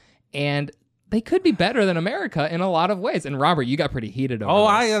curve, and they could be better than America in a lot of ways. And Robert, you got pretty heated over Oh, this.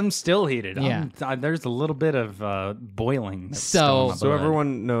 I am still heated. Yeah. There's a little bit of boiling. that's So- still in my So blood.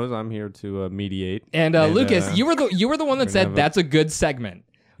 everyone knows I'm here to mediate. And Lucas, you were the one that said have a- that's a good segment.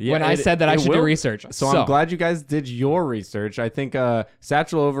 Yeah, when I said that I should do will. research. So I'm glad you guys did your research. I think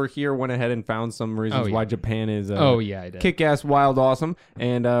Satchel over here went ahead and found some reasons Oh, yeah. why Japan is Oh, yeah, I did. kick-ass, wild, awesome.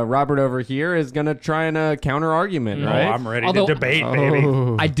 And Robert over here is going to try and counter-argument, Oh, right? I'm ready Although- to debate, baby.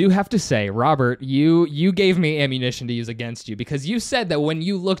 Oh. I do have to say, Robert, you gave me ammunition to use against you because you said that when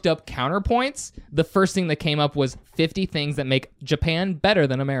you looked up counterpoints, the first thing that came up was 50 things that make Japan better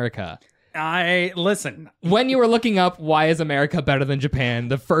than America. Listen. When you were looking up why is America better than Japan,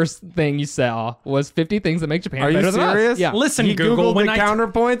 the first thing you saw was 50 things that make Japan Are better you than us. serious? Yeah. Listen, He Google, Googled when the I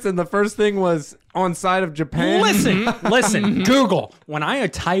counterpoints, and the first thing was on side of Japan. listen, Google. When I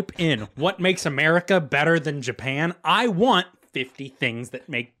type in what makes America better than Japan, I want 50 things that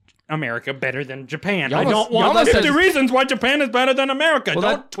make America better than Japan. I almost- don't want you almost 50 said- reasons why Japan is better than America. Well,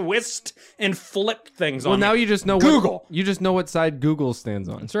 Don't twist and flip things Well, on now me. you just know Google. you just know what side Google stands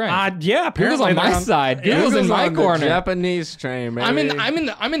on. That's right. Yeah, Google's apparently on my they're side. Google's in my on the corner. Japanese train, baby.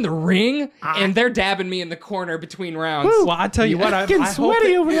 I'm in the ring, and they're dabbing me in the corner between rounds. Well, I tell you what, I getting hope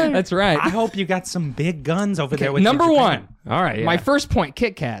sweaty that- over there. That's right. I hope you got some big guns over there with Number your one. Japan. All right, yeah. My first point: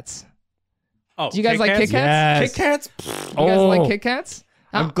 Kit Kats. Oh, Do you guys like Kit Kats? Yes. Kit Kats? You guys like Kit Kats?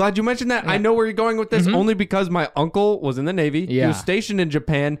 I'm glad you mentioned that. I know where you're going with this only because my uncle was in the Navy. He Yeah. was stationed in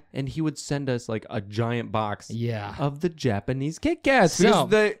Japan, and he would send us like a giant box Yeah. of the Japanese Kit Kats. So- Because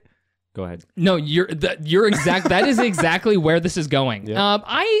they... Go ahead. No, you're exact. That is exactly where this is going. Yeah.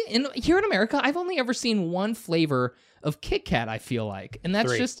 Here in America, I've only ever seen one flavor of Kit Kat. I feel like, and that's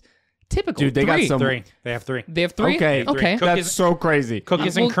Three. just typical. Dude, they got Three. some- Three. They have three. They have three. Okay. Okay. Cookies- That's so crazy.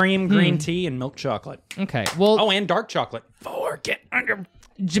 Cookies Well, and cream, green tea, and milk chocolate. Okay. Well, Oh, and dark chocolate. Get under.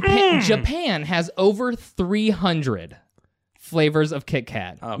 Japan has over 300 flavors of Kit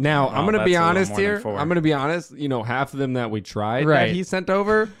Kat. Now, I'm going to be that's a little honest more than here. four. I'm going to be honest. You know, half of them that we tried Right. that he sent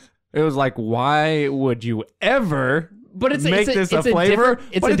over, it was like, why would you ever But it's make it's this it's a flavor? Different,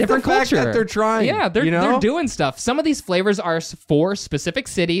 it's But a different the fact culture that they're trying. Yeah, they're you know? they're doing stuff. Some of these flavors are for specific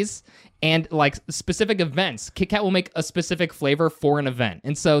cities and like specific events. Kit Kat will make a specific flavor for an event,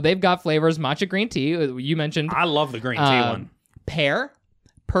 and so they've got flavors: matcha green tea. You mentioned I love the green tea one. pear,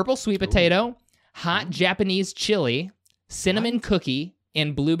 purple sweet potato, hot Japanese chili, cinnamon cookie,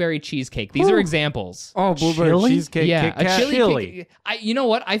 and blueberry cheesecake. These are examples. Oh, blueberry Chili? cheesecake. Yeah, Kit a Kat? chili. You know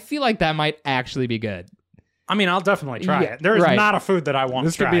what? I feel like that might actually be good. I mean, I'll definitely try Yeah, it. There is right. not a food that I won't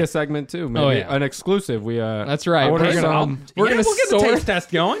This try. could be a segment too. Maybe Oh, yeah. an exclusive. We That's right. order We're gonna- some. We're gonna we'll get the source- taste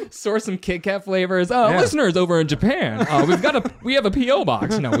test going. Source some Kit Kat flavors. Oh, Yeah. listeners over in Japan, we have a PO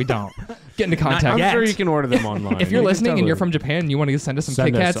box. No, we don't. Get into contact. I'm yet. sure you can order them online. If you're You can listening and totally you're from Japan and you want to send us some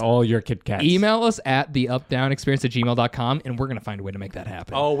send Kit us Kats, all your Kit Kats. email us at theupdownexperience@gmail.com and we're gonna find a way to make that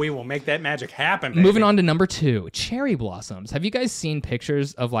happen. Oh, we will make that magic happen. Baby. Moving on to number 2, cherry blossoms. Have you guys seen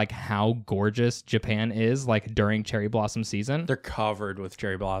pictures of like how gorgeous Japan is like during cherry blossom season? They're covered with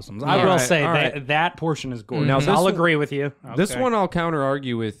cherry blossoms. All I will right, say all that right. that portion is gorgeous. Now, this I'll one- agree with you. This Okay. one I'll counter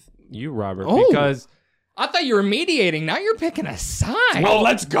argue with you, Robert, Oh. because I thought you were mediating. Now you're picking a side. Well,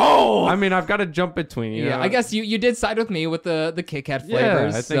 let's go. I mean I've got to jump between. You yeah, know? I guess you did side with me with the Kit Kat Yeah,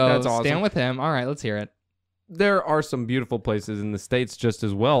 flavors. I think so that's awesome. stand with him. All right, let's hear it. there are some beautiful places in the States just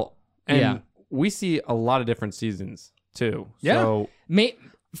as well, and Yeah. we see a lot of different seasons too. Yeah. So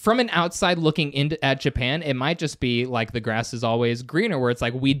From an outside looking at Japan, it might just be like the grass is always greener, where it's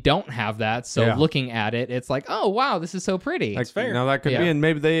like we don't have that. So Yeah. looking at it, it's like, oh wow, this is so pretty. like, fair. Now that could Yeah. be, and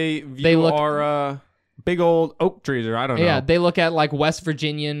maybe they view look- our big old oak trees, or I don't know. Yeah, they look at like West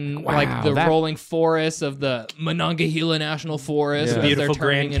Virginian, Wow, like the that- rolling forests of the Monongahela National Forest. Yeah. as they're beautiful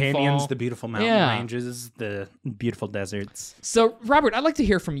turning Grand in Canyons, fall. the beautiful mountain Yeah. ranges, the beautiful deserts. So, Robert, I'd like to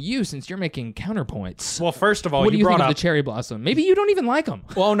hear from you since you're making counterpoints. Well, first of all, What do you brought think of up. the cherry blossom? Maybe you don't even like them.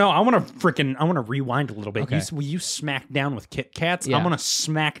 Well, no, I want to rewind a little bit. Okay. You smack down with Kit Kats. Yeah. I'm going to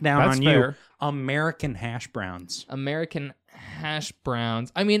smack down That's on fair. you. American hash browns. American hash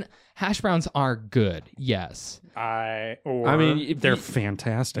browns. I mean, hash browns are good. Yes. I mean, if they're you-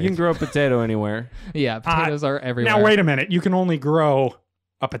 fantastic. You can grow a potato anywhere. Yeah, potatoes are everywhere. Now wait a minute. You can only grow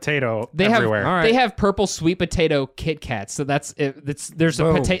a potato They everywhere. have All right. they have purple sweet potato Kit Kats, so there's a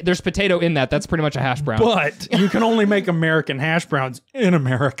Boom. there's potato in that. That's pretty much a hash brown. But you can only make American hash browns in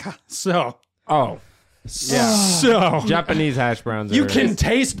America. So Oh, yeah. so Japanese hash browns. you are- can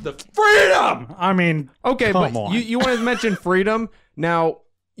taste the freedom. I mean, Okay, Come but on. you want to mention freedom. Now,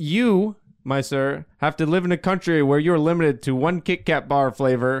 you, my sir, have to live in a country where you're limited to one Kit Kat bar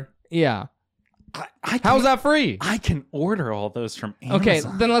flavor. Yeah. I can, How's that free? I can order all those from Amazon. Okay,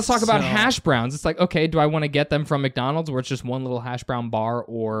 then let's talk about So- hash browns. It's like, okay, do I want to get them from McDonald's where it's just one little hash brown bar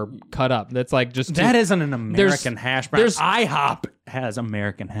or cut up? That's like just That isn't an American hash brown. there's- IHOP has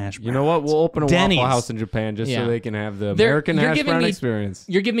American hash browns. You know what? We'll open a Denny's. Waffle House in Japan just Yeah. so they can have the They're- American you're hash giving brown me- experience.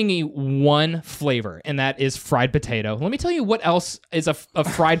 You're giving me one flavor, and that is fried potato. Let me tell you what else is a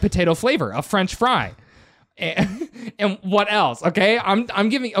fried potato flavor: a French fry. And what else? Okay, I'm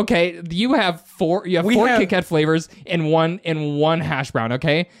giving. Okay, you have four Kit Kat flavors in one hash brown.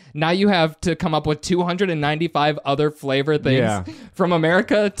 Okay, now you have to come up with 295 other flavor things Yeah. from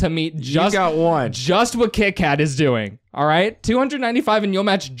America to meet just you got one. just what Kit Kat is doing. All right, 295, and you'll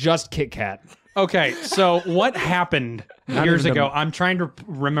match just Kit Kat. Okay, so what happened years even the- ago? I'm trying to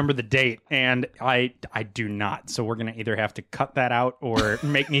remember the date, and I do not. So we're gonna either have to cut that out, or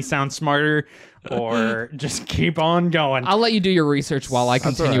make me sound smarter, or just keep on going. I'll let you do your research while I That's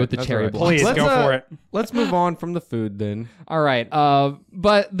all continue right, with the that's cherry all right. blossom. Please Let's, go for it. Let's move on from the food then. All right.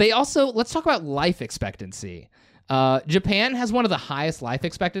 But they also, let's talk about life expectancy. Japan has one of the highest life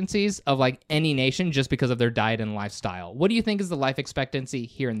expectancies of like any nation just because of their diet and lifestyle. What do you think is the life expectancy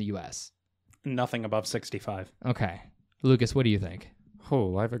here in the U.S.? Nothing above 65. Okay. Lucas, what do you think? Oh,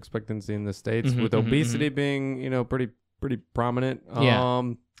 life expectancy in the States Mhm, with mhm, obesity being, pretty prominent. Yeah.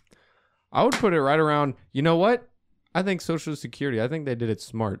 I would put it right around, you know what? I think Social Security, I think they did it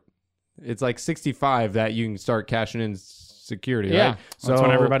smart. It's like 65 that you can start cashing in security, Yeah. right? That's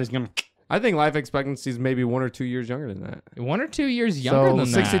when everybody's gonna. I think life expectancy is maybe 1 or 2 years younger than that. 1 or 2 years younger so than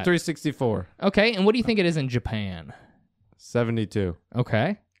 63, 64, that. Okay. And what do you think it is in Japan? 72.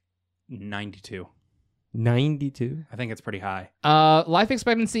 Okay. 92. 92? I think it's pretty high. Life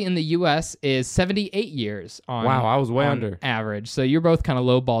expectancy in the U.S. is 78 years on Wow, I was way on under. average. So you're both kind of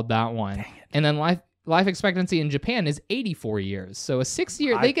lowballed that one. Dang it. And then life expectancy in Japan is 84 years. So a 6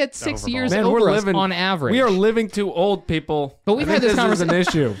 year, they get 6 years Man, over we're us living on average. We are living too old, people. But we've I had think this is an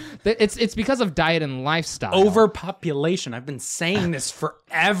issue. It's because of diet and lifestyle. Overpopulation. I've been saying this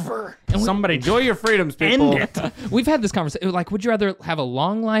forever. Somebody Enjoy your freedoms, people. end it. We've had this conversation. Like, would you rather have a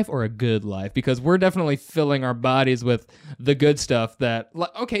long life or a good life? Because we're definitely filling our bodies with the good stuff that,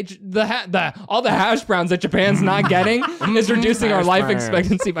 okay, all the hash browns that Japan's not getting is reducing our Hash life browns.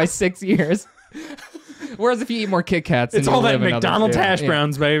 expectancy by 6 years. Whereas if you eat more Kit Kats, It's then all you'll that live another- McDonald's Yeah. hash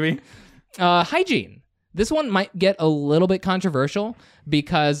browns, baby. Hygiene. This one might get a little bit controversial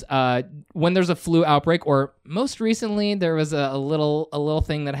because when there's a flu outbreak, or most recently there was a little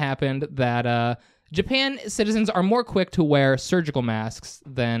thing that happened that Japan citizens are more quick to wear surgical masks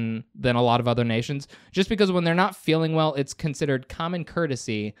than a lot of other nations, just because when they're not feeling well, it's considered common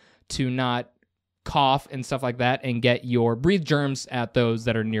courtesy to not cough and stuff like that and breathe germs at those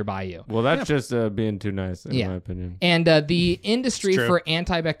that are nearby you. Well, that's just being too nice, in my opinion. And the industry It's true. for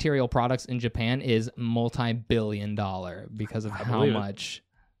antibacterial products in Japan is multi-billion-dollar because of how believe it. much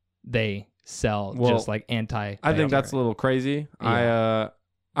they sell Well, just like anti. I think that's a little crazy. I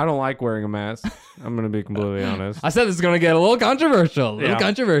don't like wearing a mask. I'm going to be completely honest. I said this is going to get a little controversial. Yeah.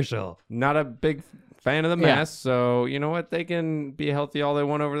 Controversial. Not a big fan of the Yeah. mask, so you know what? They can be healthy all they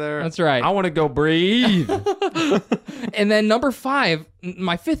want over there. That's right. I want to go breathe. And then number 5,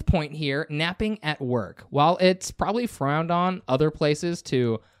 my 5th point here, napping at work. While it's probably frowned on other places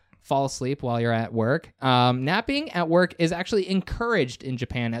to fall asleep while you're at work, napping at work is actually encouraged in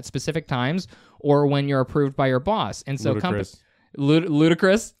Japan at specific times or when you're approved by your boss. And so Ludicrous.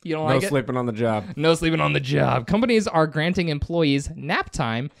 Ludicrous? You don't No like it? sleeping on the job. No sleeping on the job. Companies are granting employees nap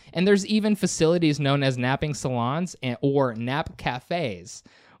time, and there's even facilities known as napping salons or nap cafes,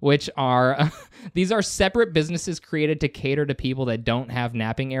 which are these are separate businesses created to cater to people that don't have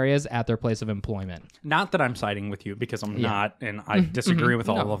napping areas at their place of employment. Not that I'm siding with you because I'm not, and I disagree with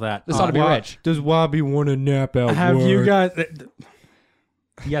all of that. This ought to be rich. Does Wabi want to nap out? Have you guys?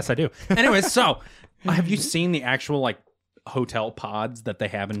 Yes, I do. Anyways, so have you seen the actual like hotel pods that they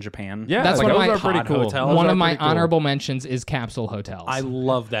have in Japan? Yeah, That's like, one of those my are pretty pod cool. hotels. Those One are of my pretty cool. honorable mentions is capsule hotels. I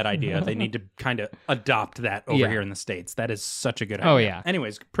love that idea. They need to kind of adopt that over Yeah. here in the States. That is such a good idea. Oh, yeah.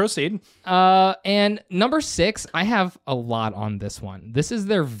 Anyways, proceed. And number 6, I have a lot on this one. This is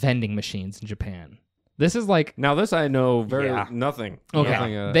their vending machines in Japan. This is like Now this I know Yeah. nothing. okay.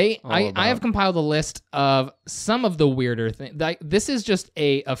 Nothing, all I about. have compiled a list of some of the weirder things. Like, this is just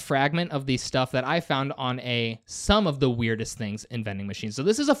a fragment of the stuff that I found on some of the weirdest things in vending machines. So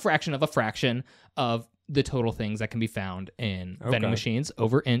this is a fraction of the total things that can be found in vending machines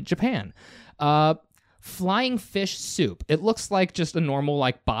over in Japan. Flying fish soup. It looks like just a normal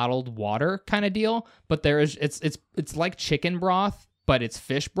like bottled water kind of deal, but it's like chicken broth, but it's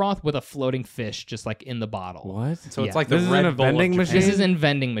fish broth with a floating fish just like in the bottle. What? So Yeah. it's like the This is Red in a Bull of vending Japan. machine? This is in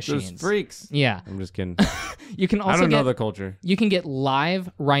vending Those machines. freaks. Yeah. I'm just kidding. You can also I don't know get the culture. you can get live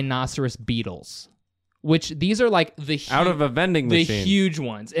rhinoceros beetles, which these are like Out of a vending the machine. huge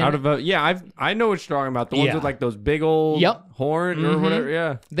ones. And Out of a I know what you're talking about. The ones Yeah. with like those big old Yep. horn or whatever.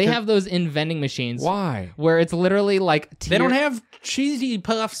 Yeah. they have those in vending machines. Why? Where it's literally like They don't have cheesy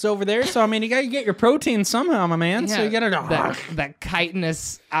puffs over there, so I mean, you gotta get your protein somehow, my man. So you gotta that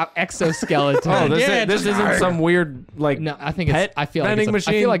chitinous exoskeleton. Oh, Yeah, this just- isn't some weird like. no, I think pet it's. I feel like vending it's.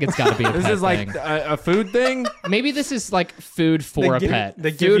 I machine? feel like it's got to be. A This pet is like thing. a food thing. Maybe this is like food for a pet. They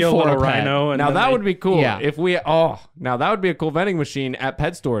food give you a for little pet. rhino, and Now then that they- would be cool. Yeah. If we now that would be a cool vending machine at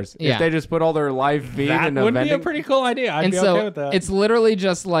pet stores. Yeah. If they just put all their live feed that in a would be vending. a pretty cool idea. I'd And be so okay with that. it's literally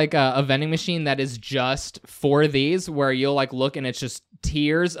just like a vending machine that is just for these, where you'll like look and it's just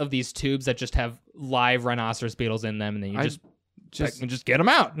tiers of these tubes that just have live rhinoceros beetles in them, and then you just get them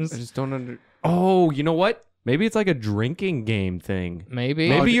out. I just don't under. Oh, you know what? Maybe it's like a drinking game thing. Maybe.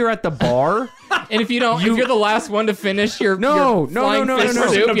 Maybe you're at the bar. And if you don't, if you're the last one to finish your No, your flying no, fish no,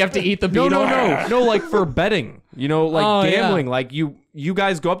 no. soup, you have to eat the No, beetle. no, like for betting. You know, like Oh, yeah. gambling. Like you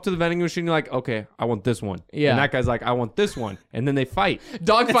guys go up to the vending machine. You're like, okay, I want this one. Yeah. And that guy's like, I want this one. And then they fight.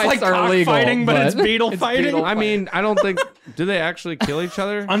 Dog It's fights like are illegal, cockfighting, but it's beetle fighting. beetle I mean, I don't think. Do they actually kill each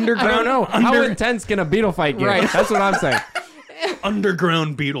other? Underground- I don't know. How under- intense can a beetle fight get? Right. That's what I'm saying.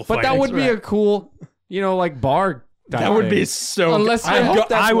 underground beetle But fighting. that would be a cool, like bar. That would be so. Unless good. you're-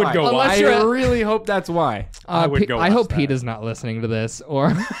 I would go. Unless watch. you're I at- really hope that's why. I would go I hope watch Pete that. is not listening to this,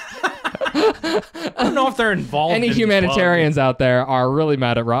 or I don't know if they're involved. Any in humanitarians out there are really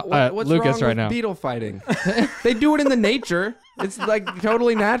mad at What's Lucas wrong right with now. beetle fighting? They do it in the nature. It's like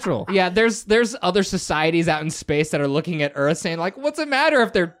totally natural. Yeah, there's other societies out in space that are looking at Earth saying like, what's it matter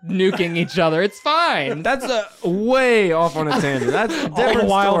if they're nuking each other? It's fine. That's way off on a tangent. That's a All different the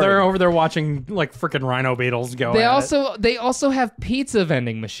while story. they're over there watching like freaking rhino beetles go. They at it. they also have pizza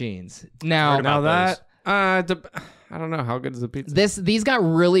vending machines. Now Heard about that I don't know how good is the pizza. these got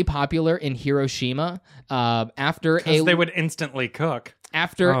really popular in Hiroshima after 'Cause they would instantly cook. Oh,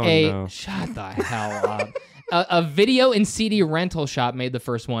 no. shut the hell up. A video and CD rental shop made the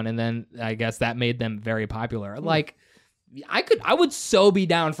first one, and then I guess that made them very popular. Like, I would so be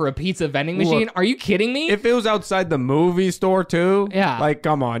down for a pizza vending machine. Look, Are you kidding me? If it was outside the movie store too, Yeah. like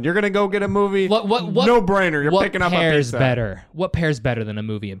come on, you're gonna go get a movie. what No brainer. You're what picking up a pairs pizza. better? What pairs better than a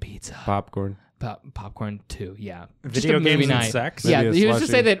movie and pizza? Popcorn. Popcorn too, yeah. Video a movie games and night. sex? Yeah, Maybe a you just slushie.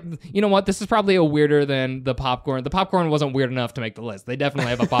 say that. You know what? This is probably a weirder than the popcorn. The popcorn wasn't weird enough to make the list. They definitely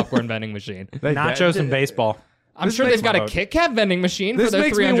have a popcorn vending machine. Nachos and baseball. I'm This sure makes they've got a my vote. Kit Kat vending machine for This their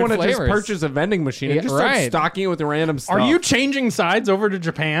makes me 300 want to flavors. just purchase a vending machine and Yeah, just start right. stocking it with random stuff. Are you changing sides over to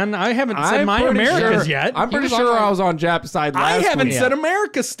Japan? I haven't said I'm my pretty Americas sure, yet. I'm pretty was on sure my- I was on Jap's side last I haven't week. said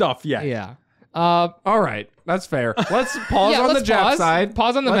America stuff yet. Yeah. All right, that's fair. Let's pause Yeah, on let's the Jap pause. side.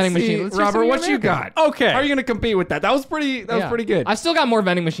 Pause on the Let's vending see, machine. Let's hear some Robert, of what your you America. got? Okay. How are you going to compete with that? That was pretty good. I've still got more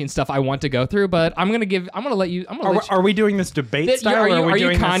vending machine stuff I want to go through, but I'm gonna let you. Are we doing this debate Th- style? are you, or are you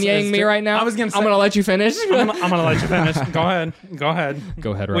doing this Kanyeing as me right now? I was gonna say. I'm gonna let you finish. I'm gonna let you finish. Go ahead. Go ahead.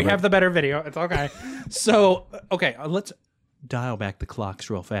 Go ahead, We Robert. have the better video. It's okay. So, okay, let's dial back the clocks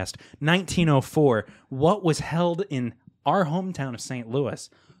real fast. 1904. What was held in our hometown of St. Louis?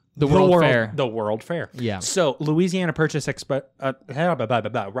 The World Fair. The World Fair. Yeah. So, Louisiana Purchase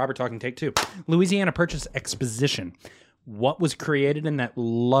Robert talking take two. Louisiana Purchase Exposition. What was created in that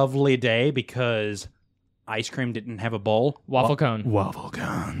lovely day because ice cream didn't have a bowl? Waffle cone. Waffle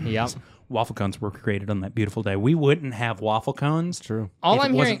cones. Yep. Waffle cones were created on that beautiful day. We wouldn't have waffle cones. True. All if it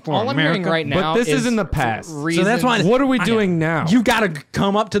I'm wasn't hearing, for all I'm hearing America. right now, But this is in the for past. So reasons- that's why- What are we doing now? You got to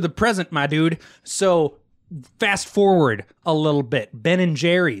come up to the present, my dude. So fast forward a little bit. Ben and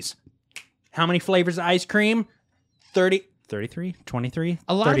Jerry's. How many flavors of ice cream? 30, 33, 23,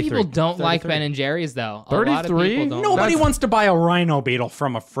 A lot 33, of people don't like 33. Ben and Jerry's though. A lot of 33? people don't. Nobody That's- wants to buy a rhino beetle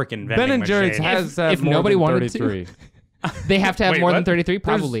from a freaking vending Ben and Jerry's machine. has to have if more nobody than wanted to. 33. They have to have Wait, more than what? 33.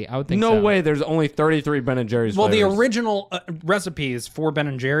 Probably, I would think. No so. way. There's only 33 Ben and Jerry's. Well, the flavors. original recipes for Ben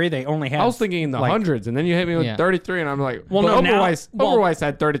and Jerry, they only had. I was thinking in the like, hundreds, and then you hit me with Yeah. 33, and I'm like, Well, well, no, now- Oberweis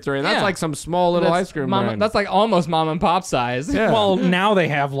had 33, and that's Yeah. like some small little That's ice cream mom- brand. That's like almost mom and pop size. Yeah. Well, now they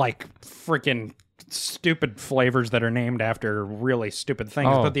have like freaking stupid flavors that are named after really stupid things.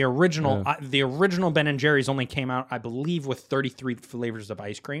 Oh, But the original Ben and Jerry's only came out, I believe, with 33 flavors of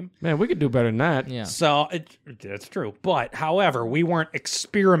ice cream. Man, we could do better than that. Yeah. So that's true. But however, we weren't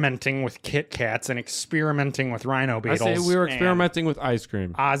experimenting with Kit Kats and experimenting with Rhino I Beetles. say we were and experimenting with ice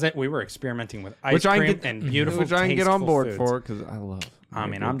cream, We were experimenting with ice which I cream can get and beautiful, which I can get on tasteful board foods. for because I love. I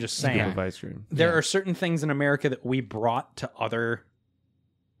mean, I'm just scoop saying. of ice cream. There are certain things in America that we brought to other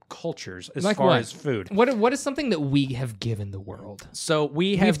cultures as Like far what? as food. What is something that we have given the world? So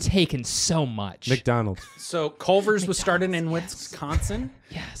we We've have taken so much. McDonald's. so Culver's was started in Wisconsin.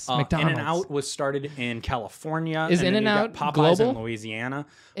 Yes, In McDonald's. and Out was started in California. Is and then In-N-Out you got Popeyes global? in Louisiana.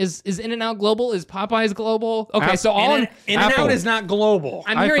 Is In-N-Out global? Is Popeyes global? Okay, so all In and Out Apple. is not global.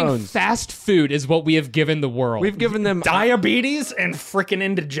 I'm hearing iPhones. fast food is what we have given the world. We've given them Diabetes and freaking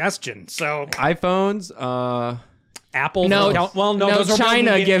indigestion. So iPhones. Apple. no, well, no, those are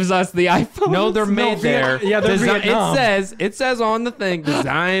China built in- gives us the iPhone. No, they're made there. yeah, they're Vietnam. It says on the thing,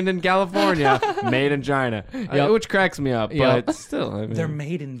 designed in California, made in China, which cracks me up. Yep. But still, I mean, They're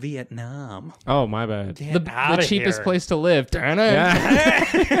made in Vietnam. oh my bad. the cheapest place to live. Yeah.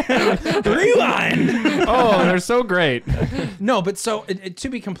 Rewind. Oh, they're so great. No, but so to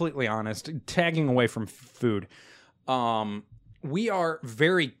be completely honest, tagging away from food, we are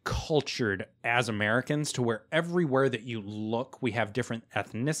very cultured as Americans to where everywhere that you look, we have different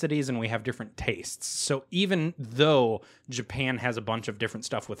ethnicities and we have different tastes. So even though Japan has a bunch of different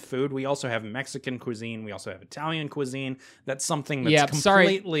stuff with food, we also have Mexican cuisine, we also have Italian cuisine. That's something that's Yeah, sorry.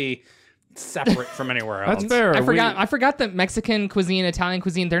 completely separate from anywhere else. That's fair. I forgot that Mexican cuisine, Italian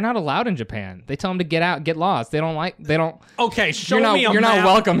cuisine, they're not allowed in Japan. They tell them to get out, get lost. They don't. Okay, show You're not- me a you're not map.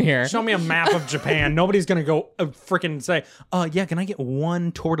 welcome here. Show me a map of Japan. Nobody's gonna go freaking say, yeah, can I get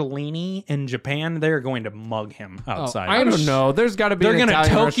one tortellini in Japan? They're going to mug him outside. I I don't know. There's got to be. They're an gonna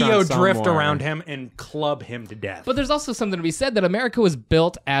Italian Tokyo restaurant drift somewhere. around him and club him to death. But there's also something to be said that America was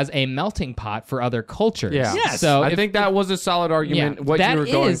built as a melting pot for other cultures. Yeah. Yes. So I if- think that was a solid argument. what that you were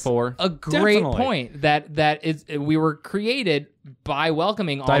going is for. a great Definitely. point that is we were created by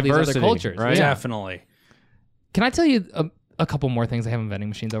welcoming all these Diversity, other cultures. right? Yeah. Definitely. Can I tell you a couple more things they have in vending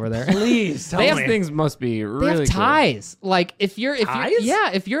machines over there? Please tell They have me. Things must be They really have ties. Like if you're Ties?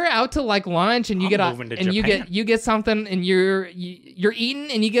 if you're out to like lunch and you I'm get a moving to and Japan. you get something and you're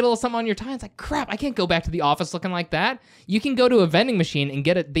eating and you get a little something on your tie. It's like crap. I can't go back to the office looking like that. You can go to a vending machine and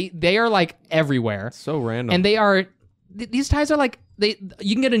get it. They are like everywhere, so random. and they are these ties are like you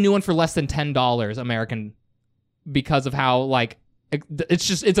can get a new one for less than $10 American because of how like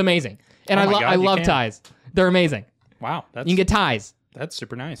it's amazing. And Oh my God, I you love can. ties. They're amazing. Wow, You can get ties. that's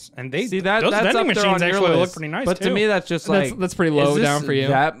super nice. And they See that those that's vending up there machines on your actually look list. pretty nice But too. to me, that's just like That's pretty low is this down for you.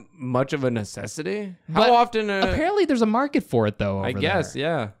 That much of a necessity? But How often? Apparently, there's a market for it though. I over guess, there.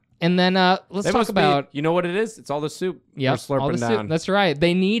 yeah. And then let's They talk must about you know what it is? It's all the soup. yeah, They're slurping all the soup. down. That's right.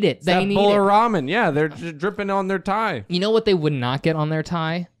 They need it. It's They that need bowl it. of ramen. Yeah, they're just dripping on their tie. You know what they would not get on their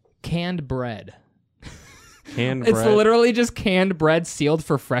tie? Canned bread. Canned It's bread. literally just canned bread sealed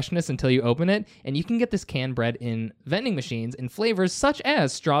for freshness until you open it, and you can get this canned bread in vending machines in flavors such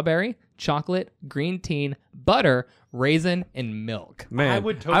as strawberry, chocolate, green tea, butter, raisin, and milk. Man, I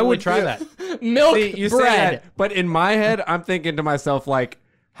would totally try feel- that. Milk See, you say bread. that, but in my head, I'm thinking to myself like,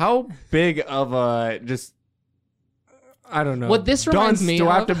 how big of a just. I don't know. What this reminds dunce me do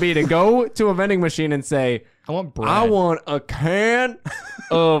I have of- to be to go to a vending machine and say, I want bread. I want a can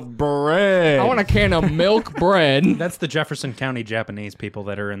of bread. I want a can of milk bread. That's the Jefferson County Japanese people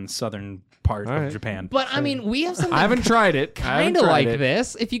that are in the southern part All of right. Japan. But I mean, we have something I haven't tried it. kind of like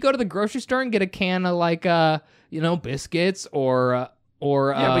this. If you go to the grocery store and get a can of like biscuits or but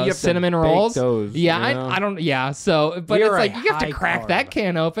you have to cinnamon bake rolls. those, yeah, you know? I don't. Yeah, so but We it's are like a you have to high crack carb. that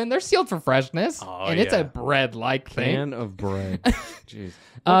can open. They're sealed for freshness, Oh, and it's a yeah. bread-like thing. Can of bread. Jeez.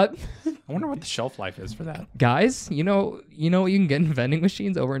 Uh, I wonder what the shelf life is for that. guys, you know what you can get in vending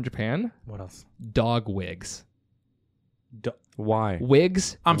machines over in Japan? What else? Dog wigs. Why?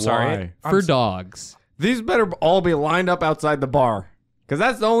 Wigs I'm sorry. Why? for dogs. These better all be lined up outside the bar. Because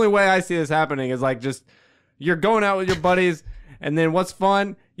that's the only way I see this happening is like just you're going out with your buddies, and then what's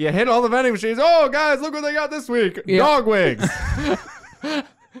fun? You hit all the vending machines. Oh, guys, look what they got this week. Yeah. Dog wigs.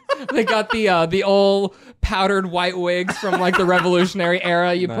 They got the old powdered white wigs from like the Revolutionary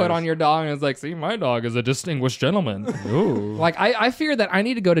era you put Nice. on your dog, and it's like, see, my dog is a distinguished gentleman. Ooh. Like I fear that I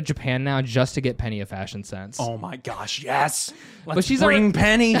need to go to Japan now just to get Penny a fashion sense. Oh my gosh, yes. Let's she's bring already-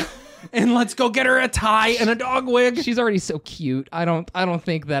 Penny and let's go get her a tie and a dog wig. She's already so cute. I don't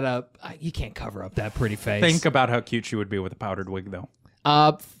think that you can't cover up that pretty face. Think about how cute she would be with a powdered wig though.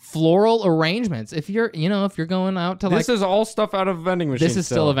 Floral arrangements. If you're going out to This like is all stuff out of vending machine. this is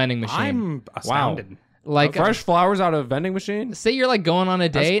still a vending machine. I'm astounded. like fresh flowers out of vending machine. say you're like going on a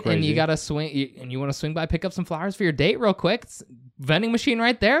date and you crazy. gotta swing and you want to swing by, pick up some flowers for your date real quick. It's vending machine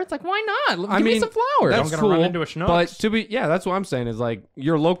right there. It's like, why not? Give me mean, some flowers. That's gonna cool. run into a Schnucks. But that's what I'm saying is like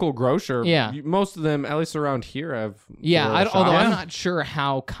your local grocer. Yeah. Most of them, at least around here, have. Yeah, floral although shops. I'm not sure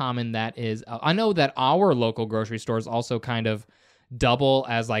how common that is. I know that our local grocery stores also kind of double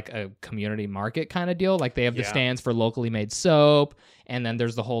as like a community market kind of deal. Like they have the Yeah. stands for locally made soap, and then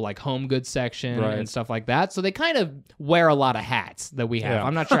there's the whole like home goods section Right. and stuff like that. So they kind of wear a lot of hats that we have. Yeah.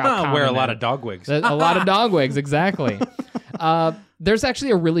 I'm not sure how common Wear a lot that of dog wigs. a lot of dog wigs, exactly. There's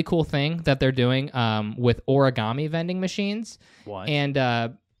actually a really cool thing that they're doing with origami vending machines. What? And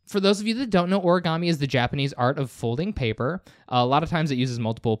for those of you that don't know, origami is the Japanese art of folding paper. A lot of times it uses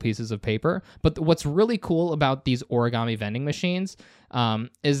multiple pieces of paper. But what's really cool about these origami vending machines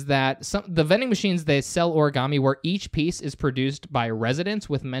is that the vending machines, they sell origami where each piece is produced by residents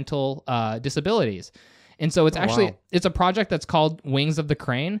with mental disabilities. And so it's actually wow. it's a project that's called Wings of the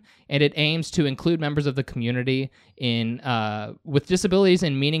Crane, and it aims to include members of the community in with disabilities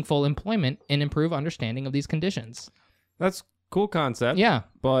in meaningful employment and improve understanding of these conditions. That's cool concept. Yeah.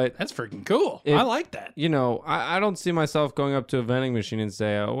 But That's freaking cool. If- I like that. you know, I don't see myself going up to a vending machine and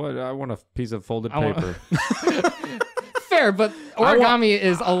say, "Oh, what? I want a piece of folded want- paper." Fair, but I wa- origami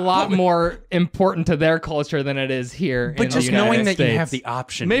is a lot more important to their culture than it is here. But in just the United knowing that States. you have the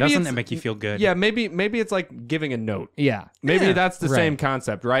option, Maybe doesn't it's- that make you feel good? Yeah, maybe it's like giving a note. Yeah. Maybe Yeah, that's the right. same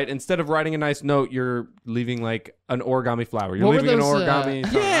concept, right? Instead of writing a nice note, you're leaving like an origami flower. You're What were leaving those, an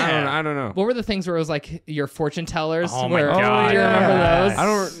origami. yeah. I don't know. What were the things where it was like your fortune tellers? Oh my where, God, do you remember yes. those? I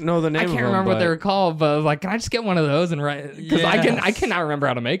don't know the name I of can't them, remember what but they were called, but I was like, can I just get one of those and write? Because I Yes. cannot remember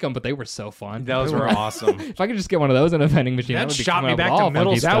how to make them, but they were so fun. Those were awesome. If I could just get one of those in a vending machine, That would be shot coming me up back with to all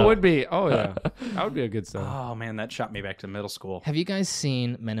middle funky school. that stuff. would be. Oh yeah, that would be a good stuff. Oh man, that shot me back to middle school. Have you guys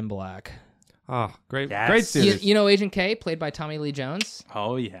seen Men in Black? Ah, great, Yes. great You, series. you know Agent K, played by Tommy Lee Jones.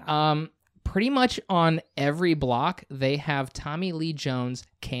 Oh yeah. pretty much on every block, they have Tommy Lee Jones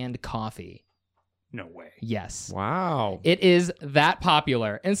canned coffee. No way. Yes. Wow. It is that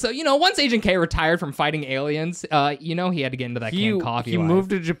popular. And so, once Agent K retired from fighting aliens, he had to get into that canned coffee He life. moved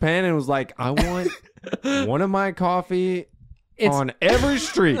to Japan and was like, I want one of my coffee on every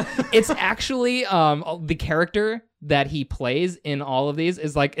street. It's actually the character that he plays in all of these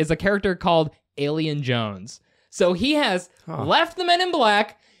is a character called Alien Jones. So he has left the Men in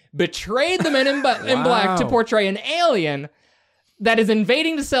Black, betrayed the Men in Black to portray an alien that is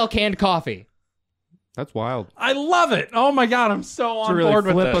invading to sell canned coffee. That's wild. I love it. Oh my god, I'm so on It's a board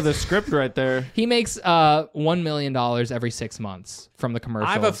really with flip this. of the script right there. He makes $1 million every 6 months from the commercials.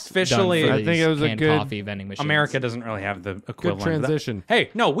 I've officially- done for I think these it was a canned good- coffee vending machines. America doesn't really have the Good equivalent of that. transition. Hey,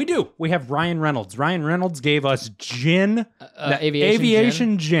 no, we do. We have Ryan Reynolds. Ryan Reynolds gave us gin, the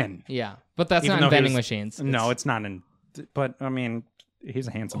aviation gin. Yeah, but that's Even not in though he vending was- machines. No, it's not in. But I mean, he's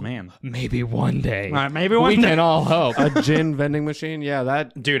a handsome man. Maybe one day. Maybe one we day. can all hope. A gin vending machine? Yeah,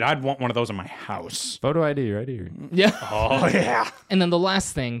 that Dude, I'd want one of those in my house. photo ID right here. Yeah. Oh yeah. And then the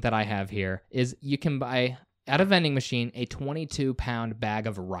last thing that I have here is you can buy at a vending machine a 22-pound bag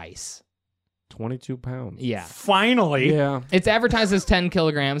of rice. 22 pounds. Yeah. Finally. Yeah. It's advertised as 10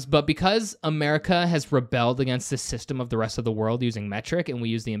 kilograms, but because America has rebelled against the system of the rest of the world using metric and we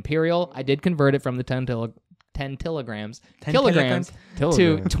use the imperial, I did convert it from the 10 kilograms kilograms?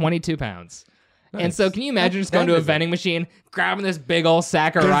 to 22 pounds. And so can you imagine just going to a vending machine, grabbing this big old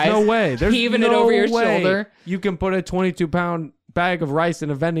sack of There's rice, no way. There's heaving no it over your way shoulder? You can put a 22-pound bag of rice in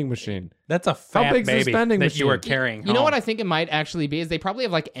a vending machine. That's a fat big's this baby vending that you machine? are carrying. You know home. what I think it might actually be is they probably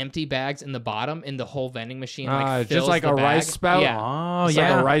have like empty bags in the bottom and the whole vending machine like just fills like the a bag. rice spout? Yeah. Oh It's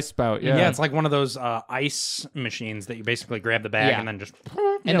yeah. like a rice spout. Yeah. Yeah, it's like one of those ice machines that you basically grab the bag Yeah. and then just.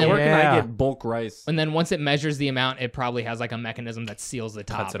 And then where can I Yeah. get bulk rice? And then once it measures the amount, it probably has like a mechanism that seals the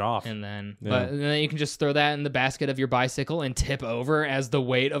top. Cuts it off. And then Yeah. and then you can just throw that in the basket of your bicycle and tip over as the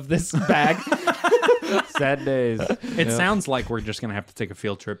weight of this bag. Sad days. It Yeah. sounds like we're just gonna have to take a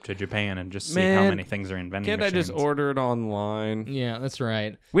field trip to Japan and just see how Man, many things are in vending Can't I machines. just order it online? Yeah, that's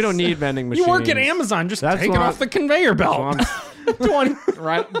right. We don't need vending machines. You work at Amazon, just That's take it what off the conveyor belt. That's what I'm,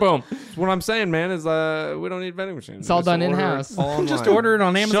 Right? Boom. what I'm saying, man, is we don't need vending machines. It's all Just done order it in-house. all Just online. order it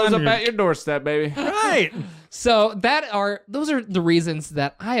on Amazon. Shows up and at your doorstep, baby. right. So those are the reasons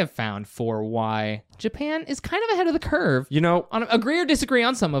that I have found for why Japan is kind of ahead of the curve. You know, Agree or disagree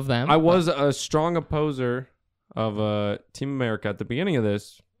on some of them. I was a strong opposer of Team America at the beginning of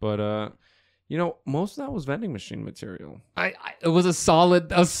this, but most of that was vending machine material. it was a solid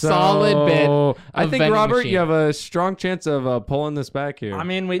bit. I of think, vending Robert, machine. you have a strong chance of pulling this back here. I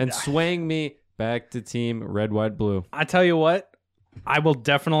mean, and swaying me back to Team Red, White, Blue. I tell you what, I will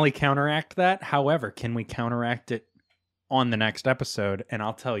definitely counteract that. However, can we counteract it on the next episode? And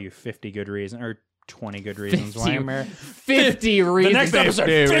I'll tell you 50 good reasons or 20 good reasons why 50 America. 50 reasons. The next episode,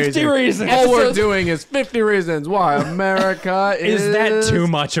 50 reasons. reasons. All we're Episodes- doing is 50 reasons why America is... Is that too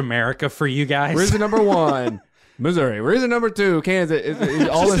much America for you guys? Reason number 1, Missouri. Reason number 2, Kansas. Is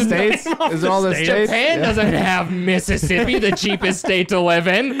all the Just states? name off Is it the all the states. states? Japan Yeah. doesn't have Mississippi, the cheapest state to live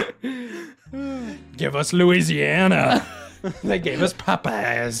in. Give us Louisiana. They gave us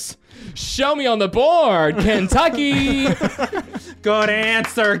Popeyes. Show me on the board, Kentucky. Good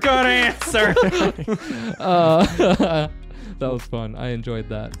answer. Good answer. That was fun. I enjoyed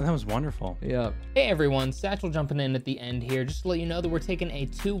that. That was wonderful. Yeah. Hey everyone, Satchel jumping in at the end here. Just to let you know that we're taking a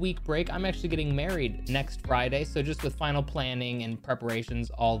 2-week break. I'm actually getting married next Friday, so just with final planning and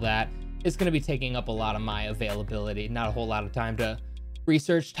preparations, all that, it's going to be taking up a lot of my availability. Not a whole lot of time to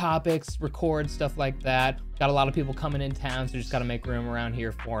research topics, record, stuff like that. Got a lot of people coming in town, so just got to make room around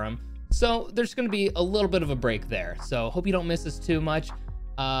here for them. So there's going to be a little bit of a break there. So hope you don't miss us too much.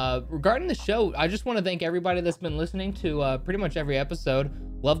 Regarding the show, I just want to thank everybody that's been listening to pretty much every episode.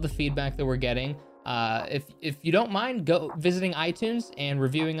 Love the feedback that we're getting. If you don't mind, go visiting iTunes and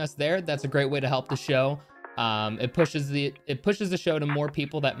reviewing us there. That's a great way to help the show. It pushes the show to more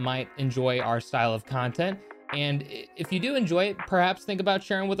people that might enjoy our style of content. And if you do enjoy it, perhaps think about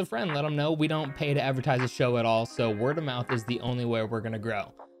sharing with a friend. Let them know we don't pay to advertise the show at all. So word of mouth is the only way we're gonna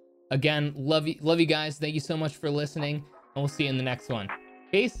grow. Again, love you guys. Thank you so much for listening, and we'll see you in the next one.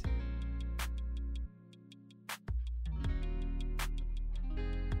 Peace.